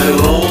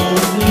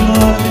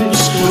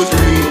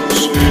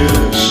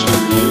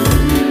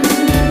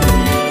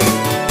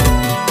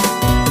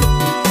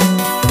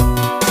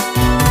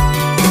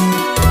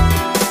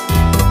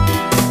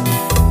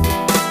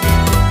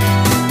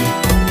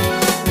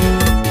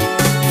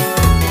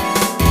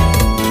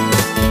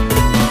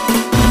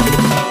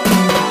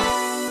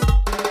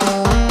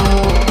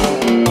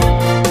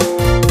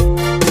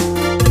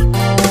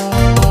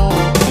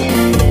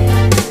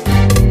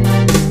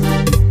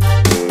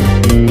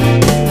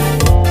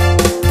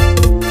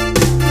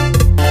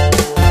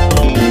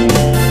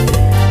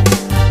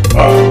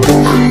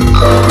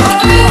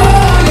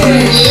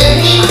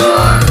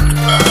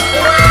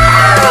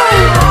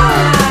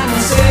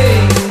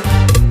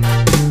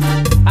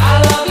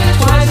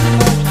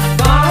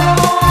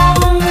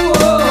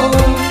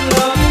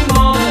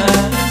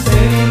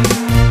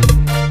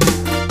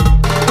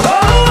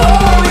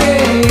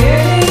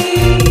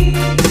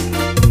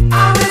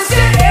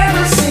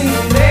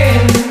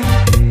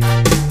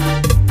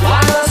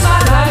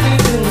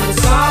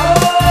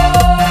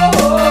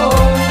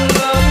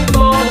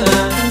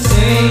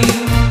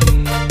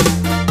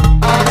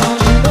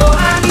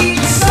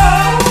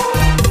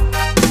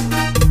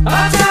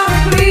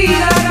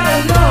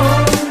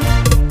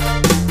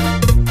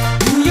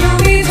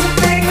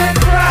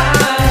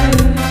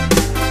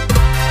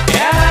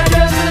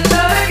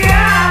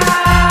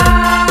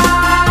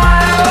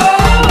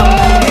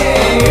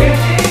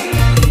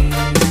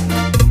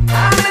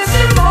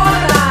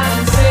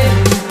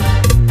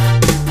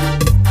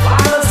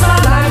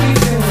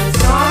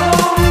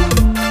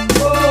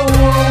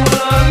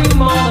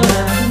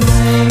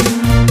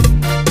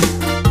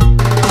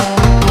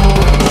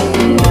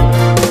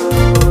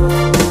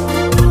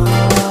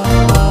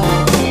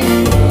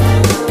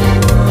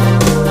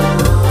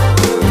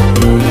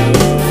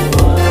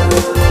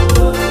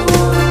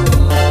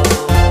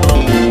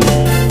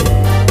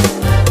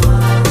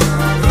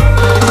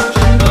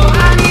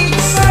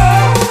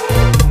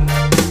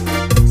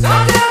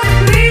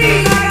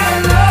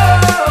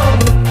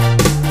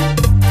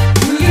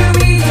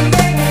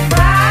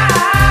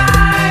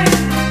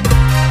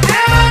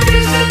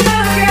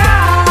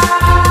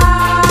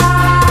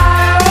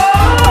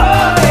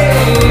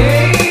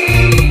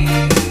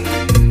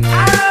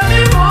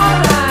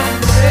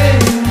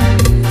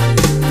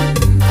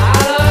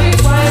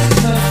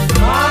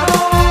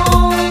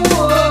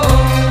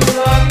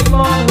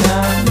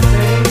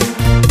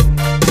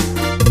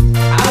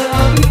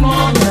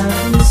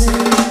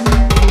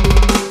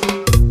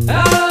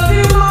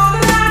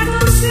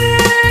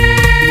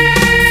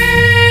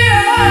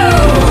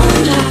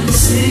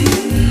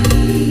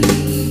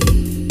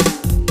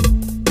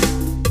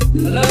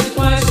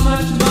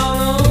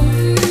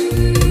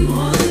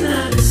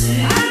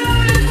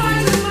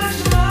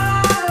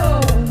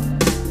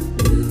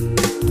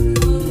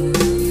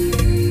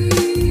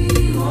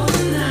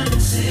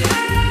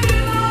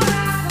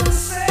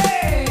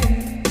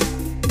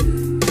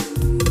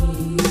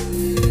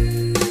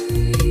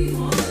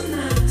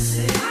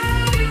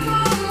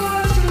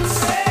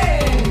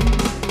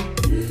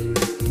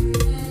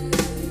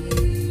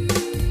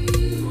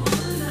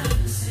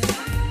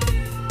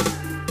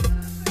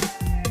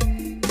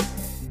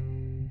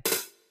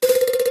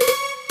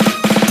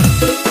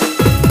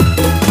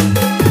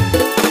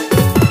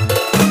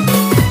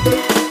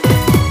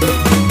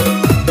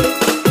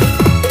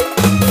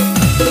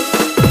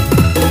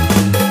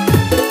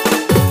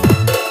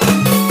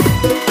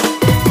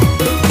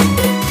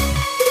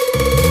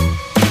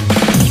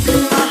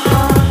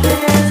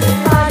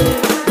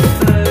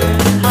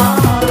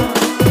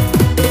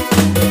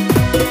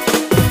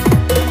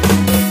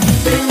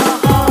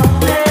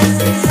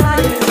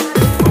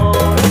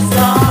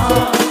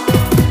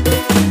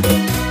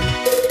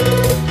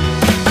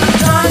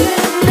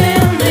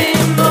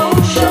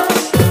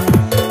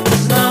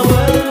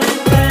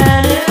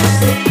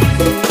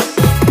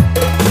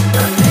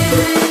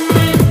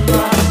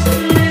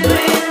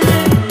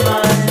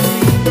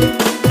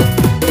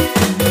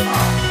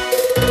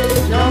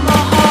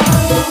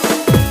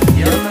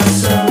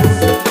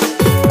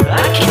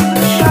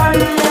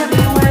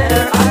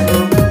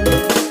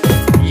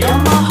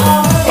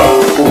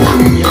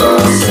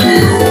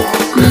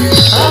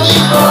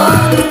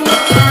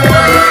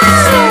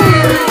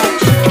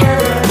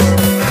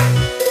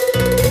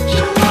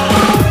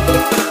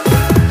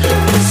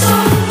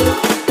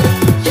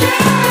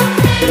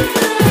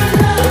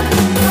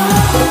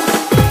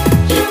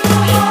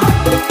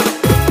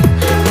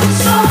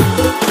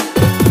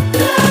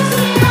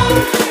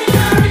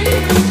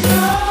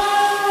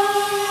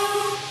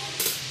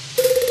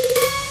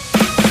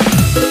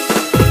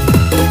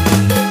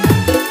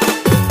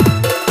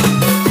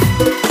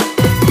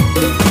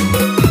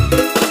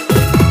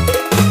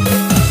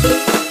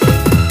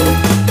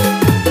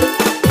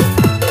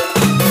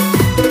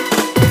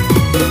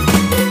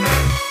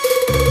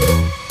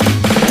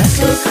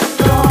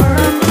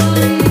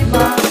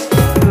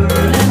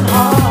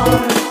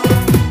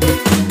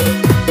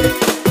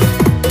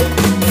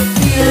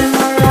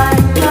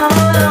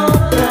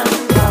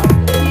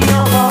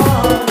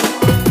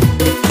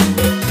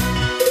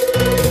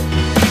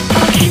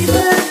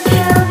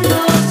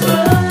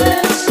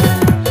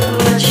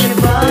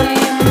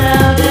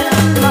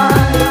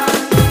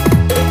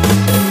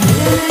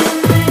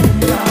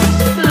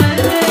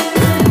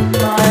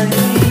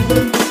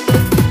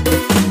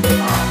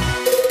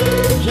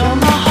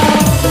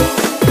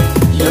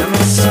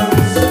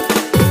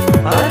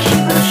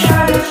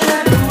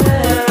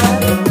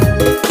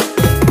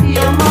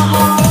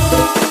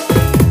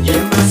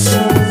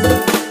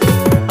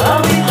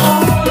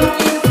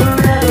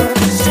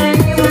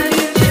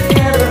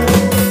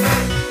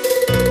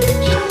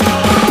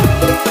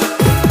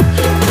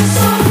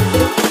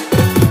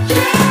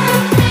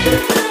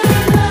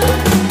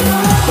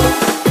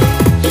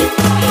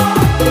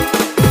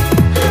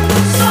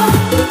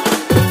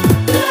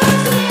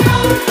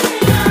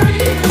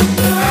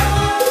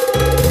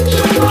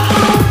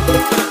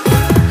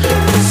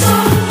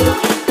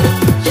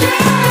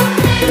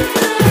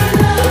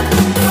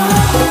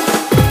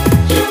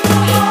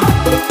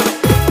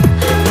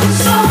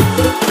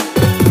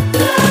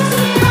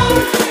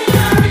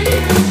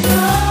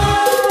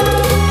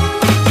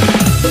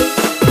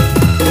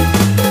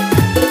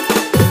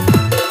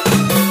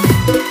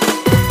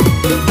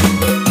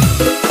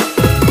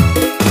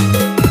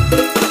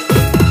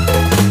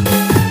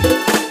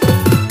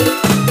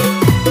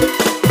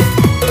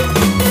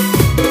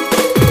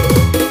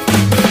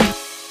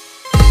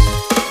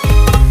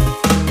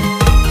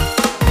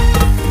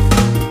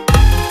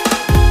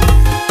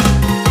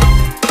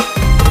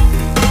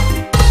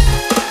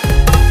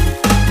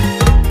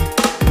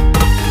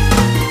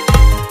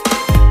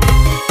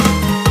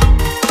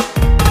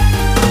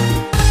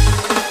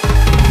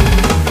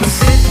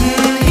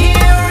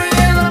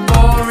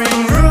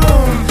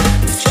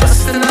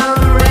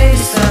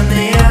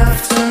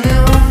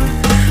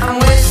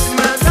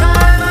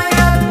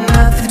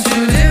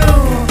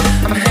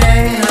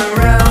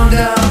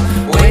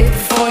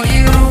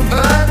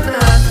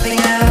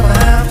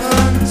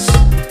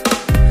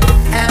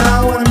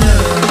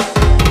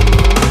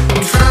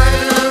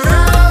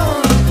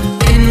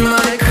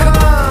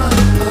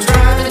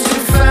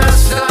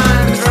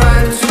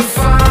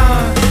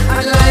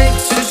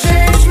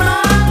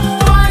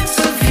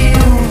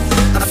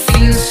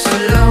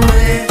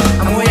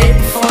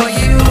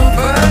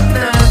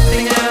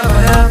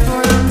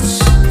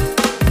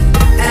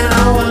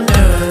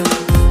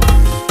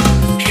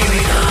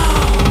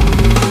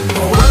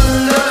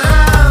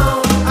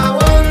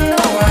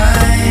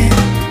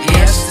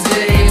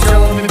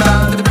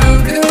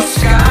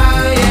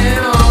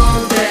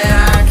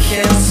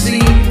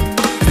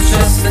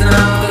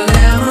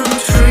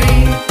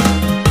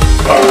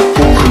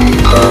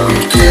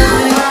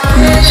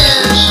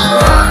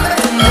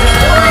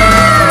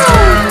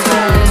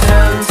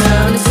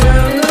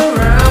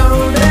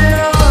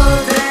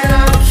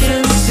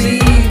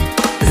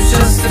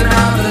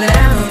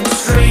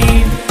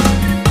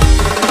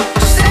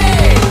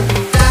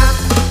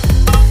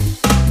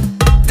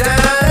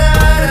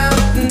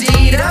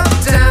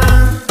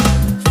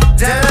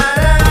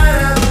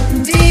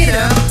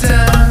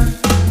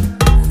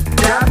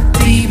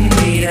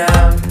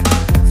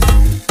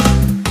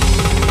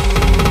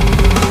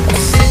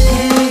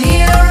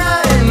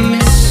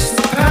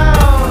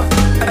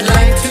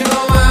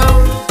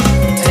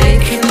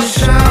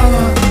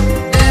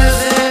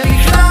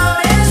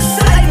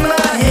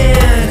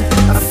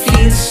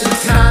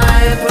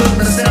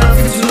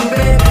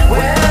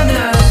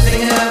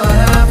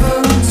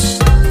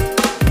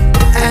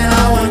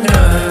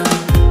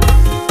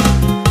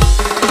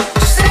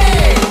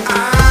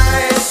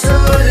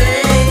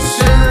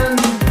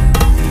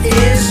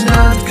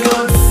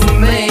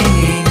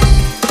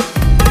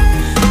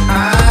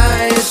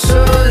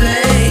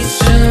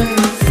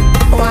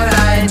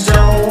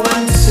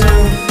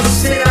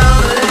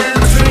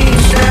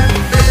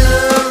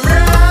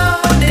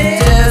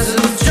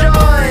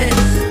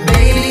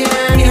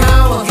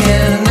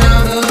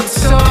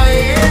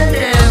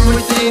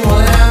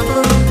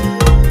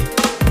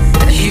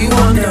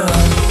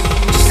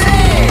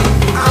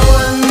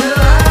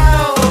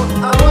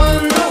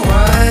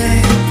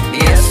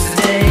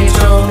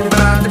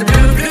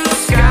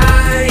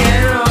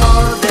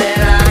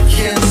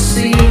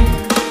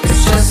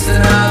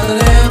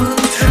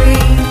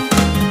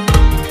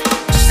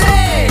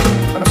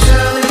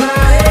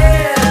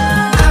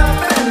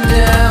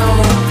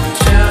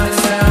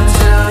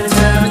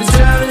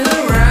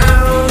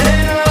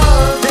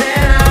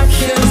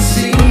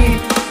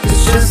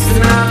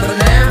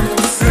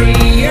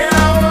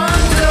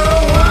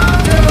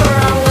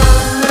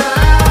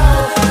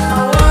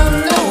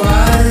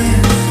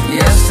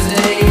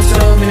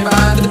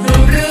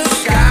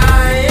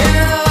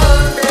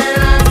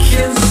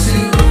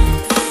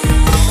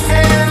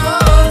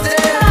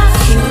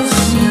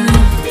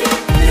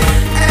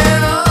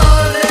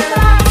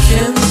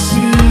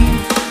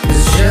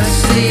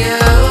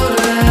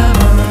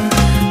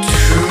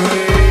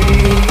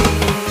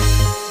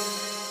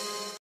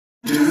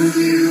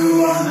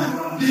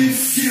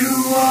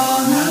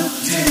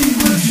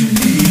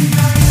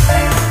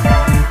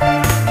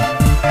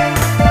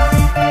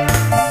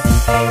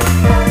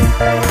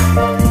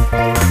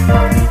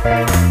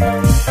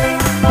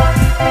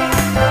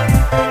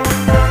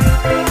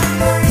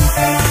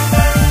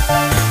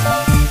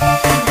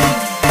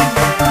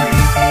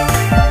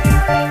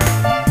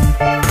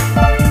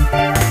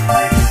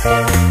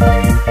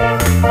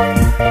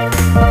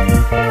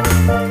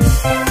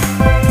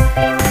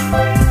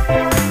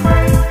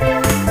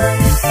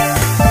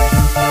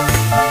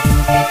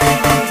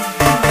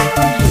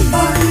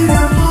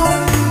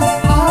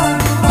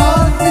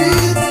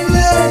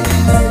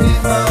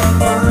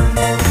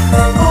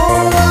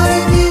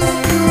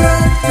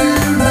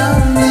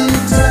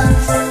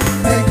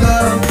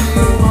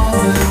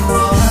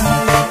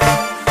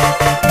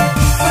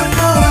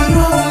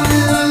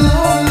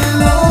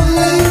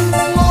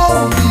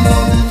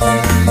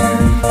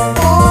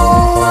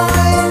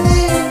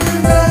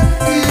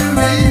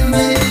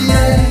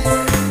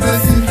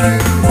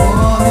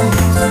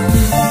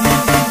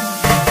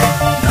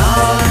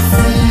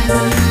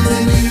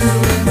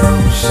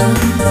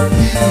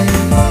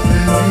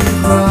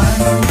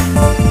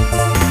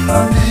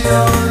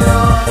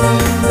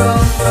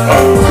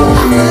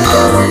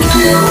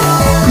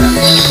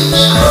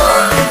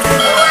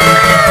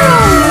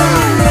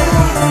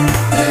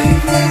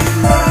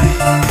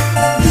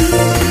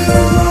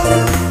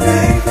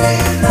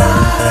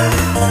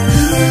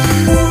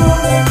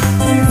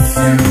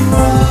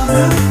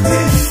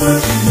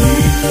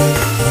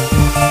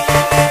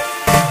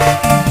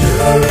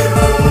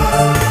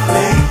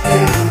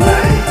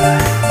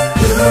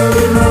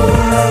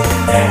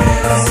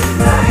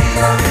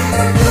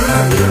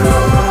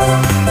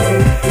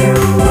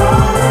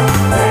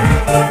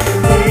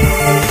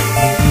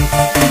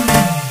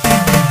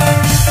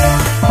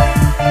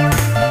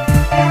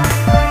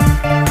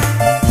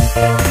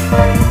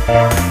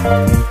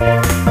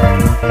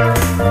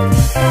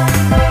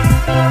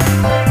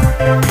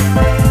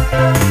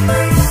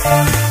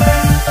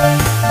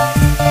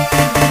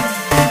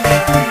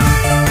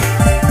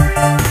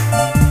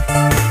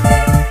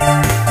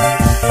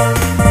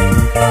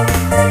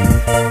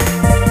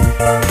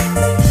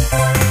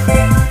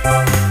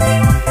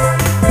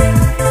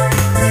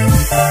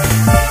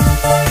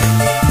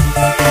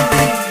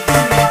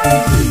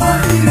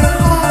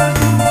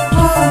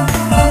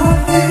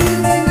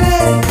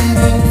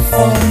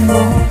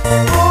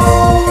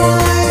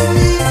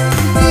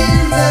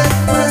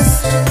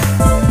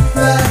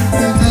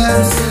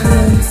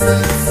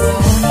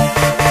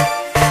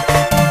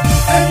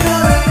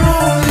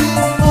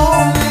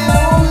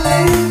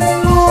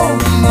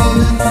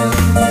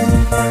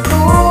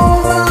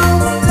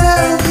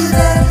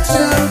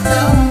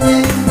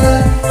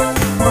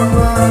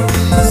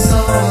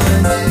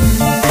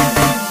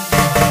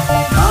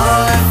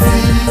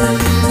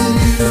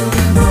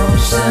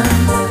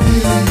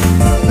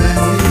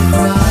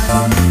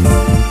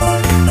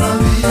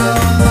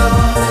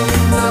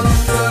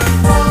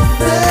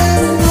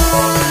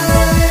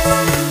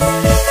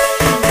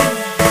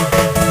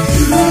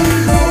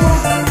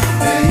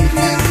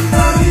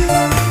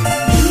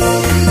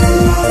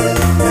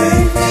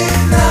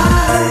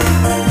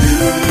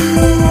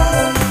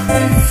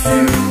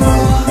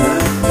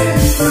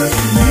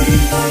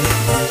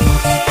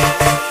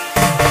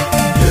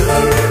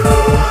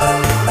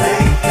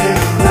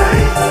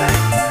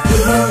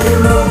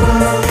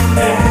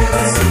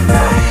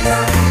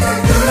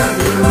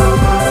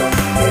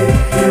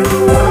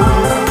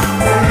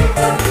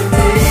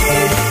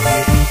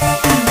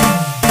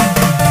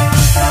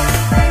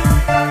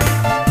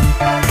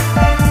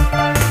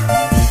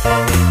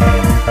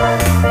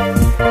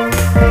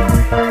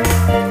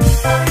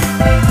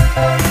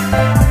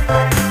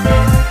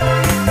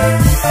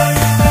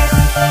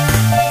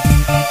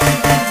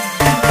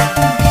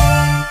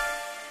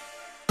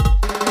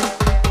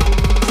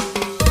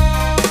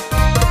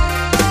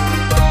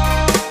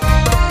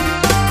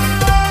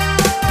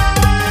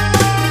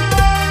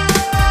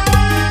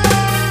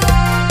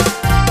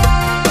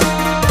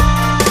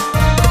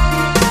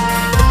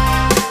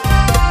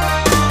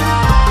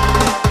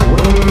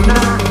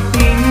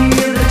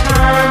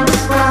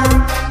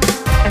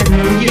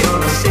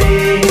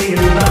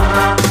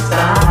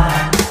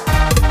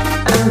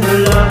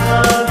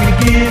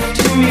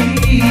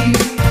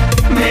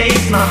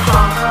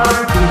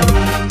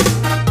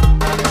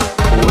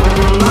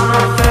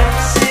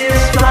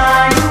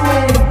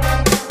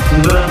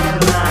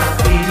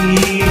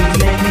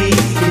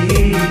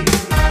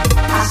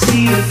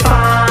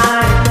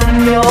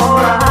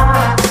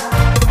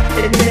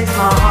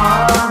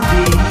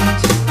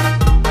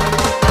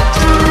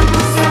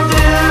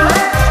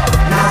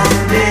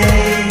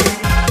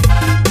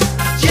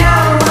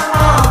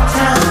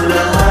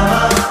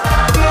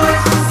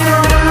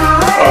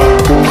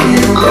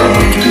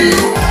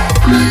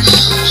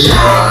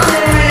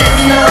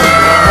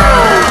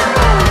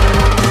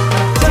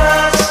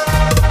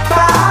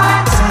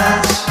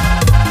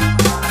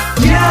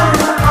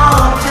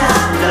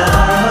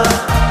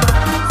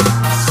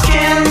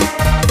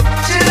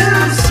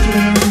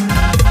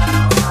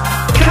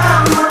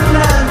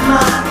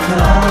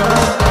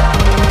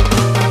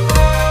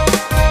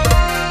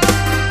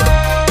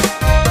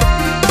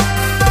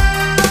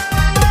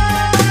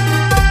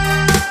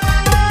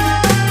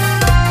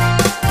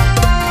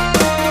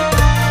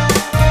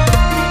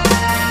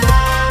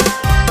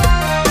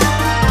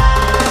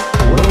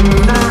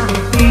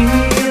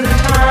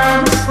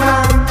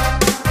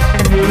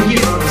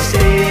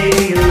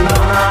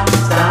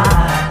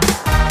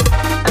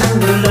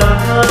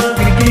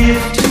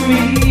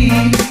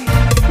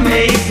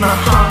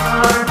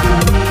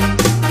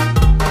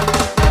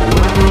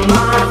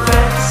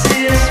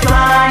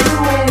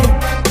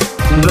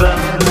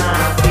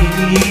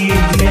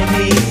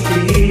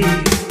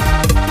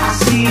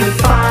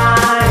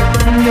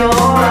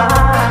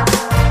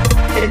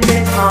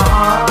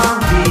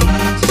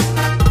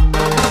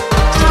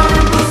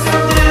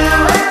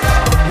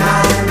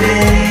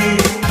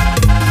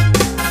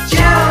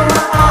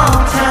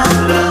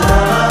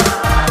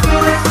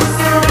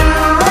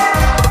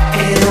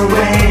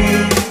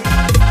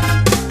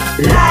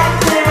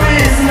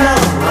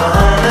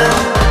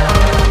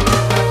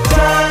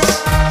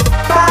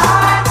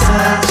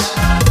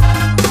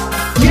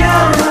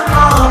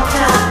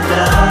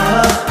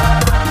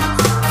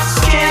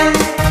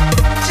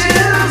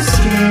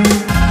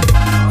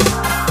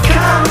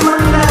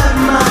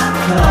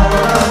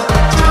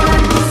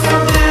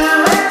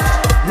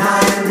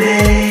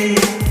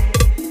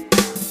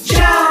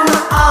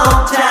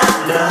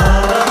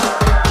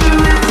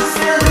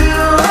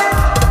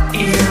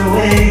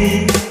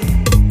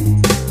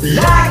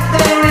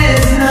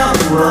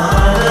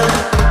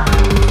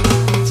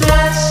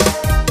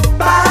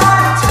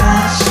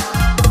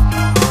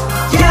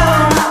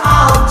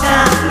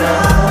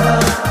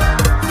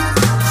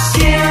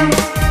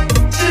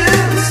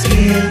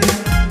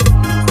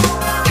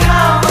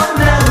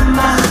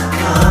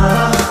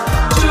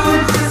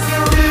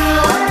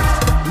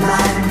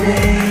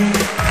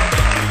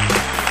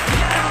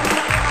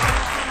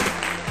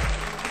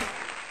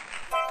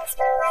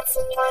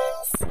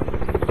Yes.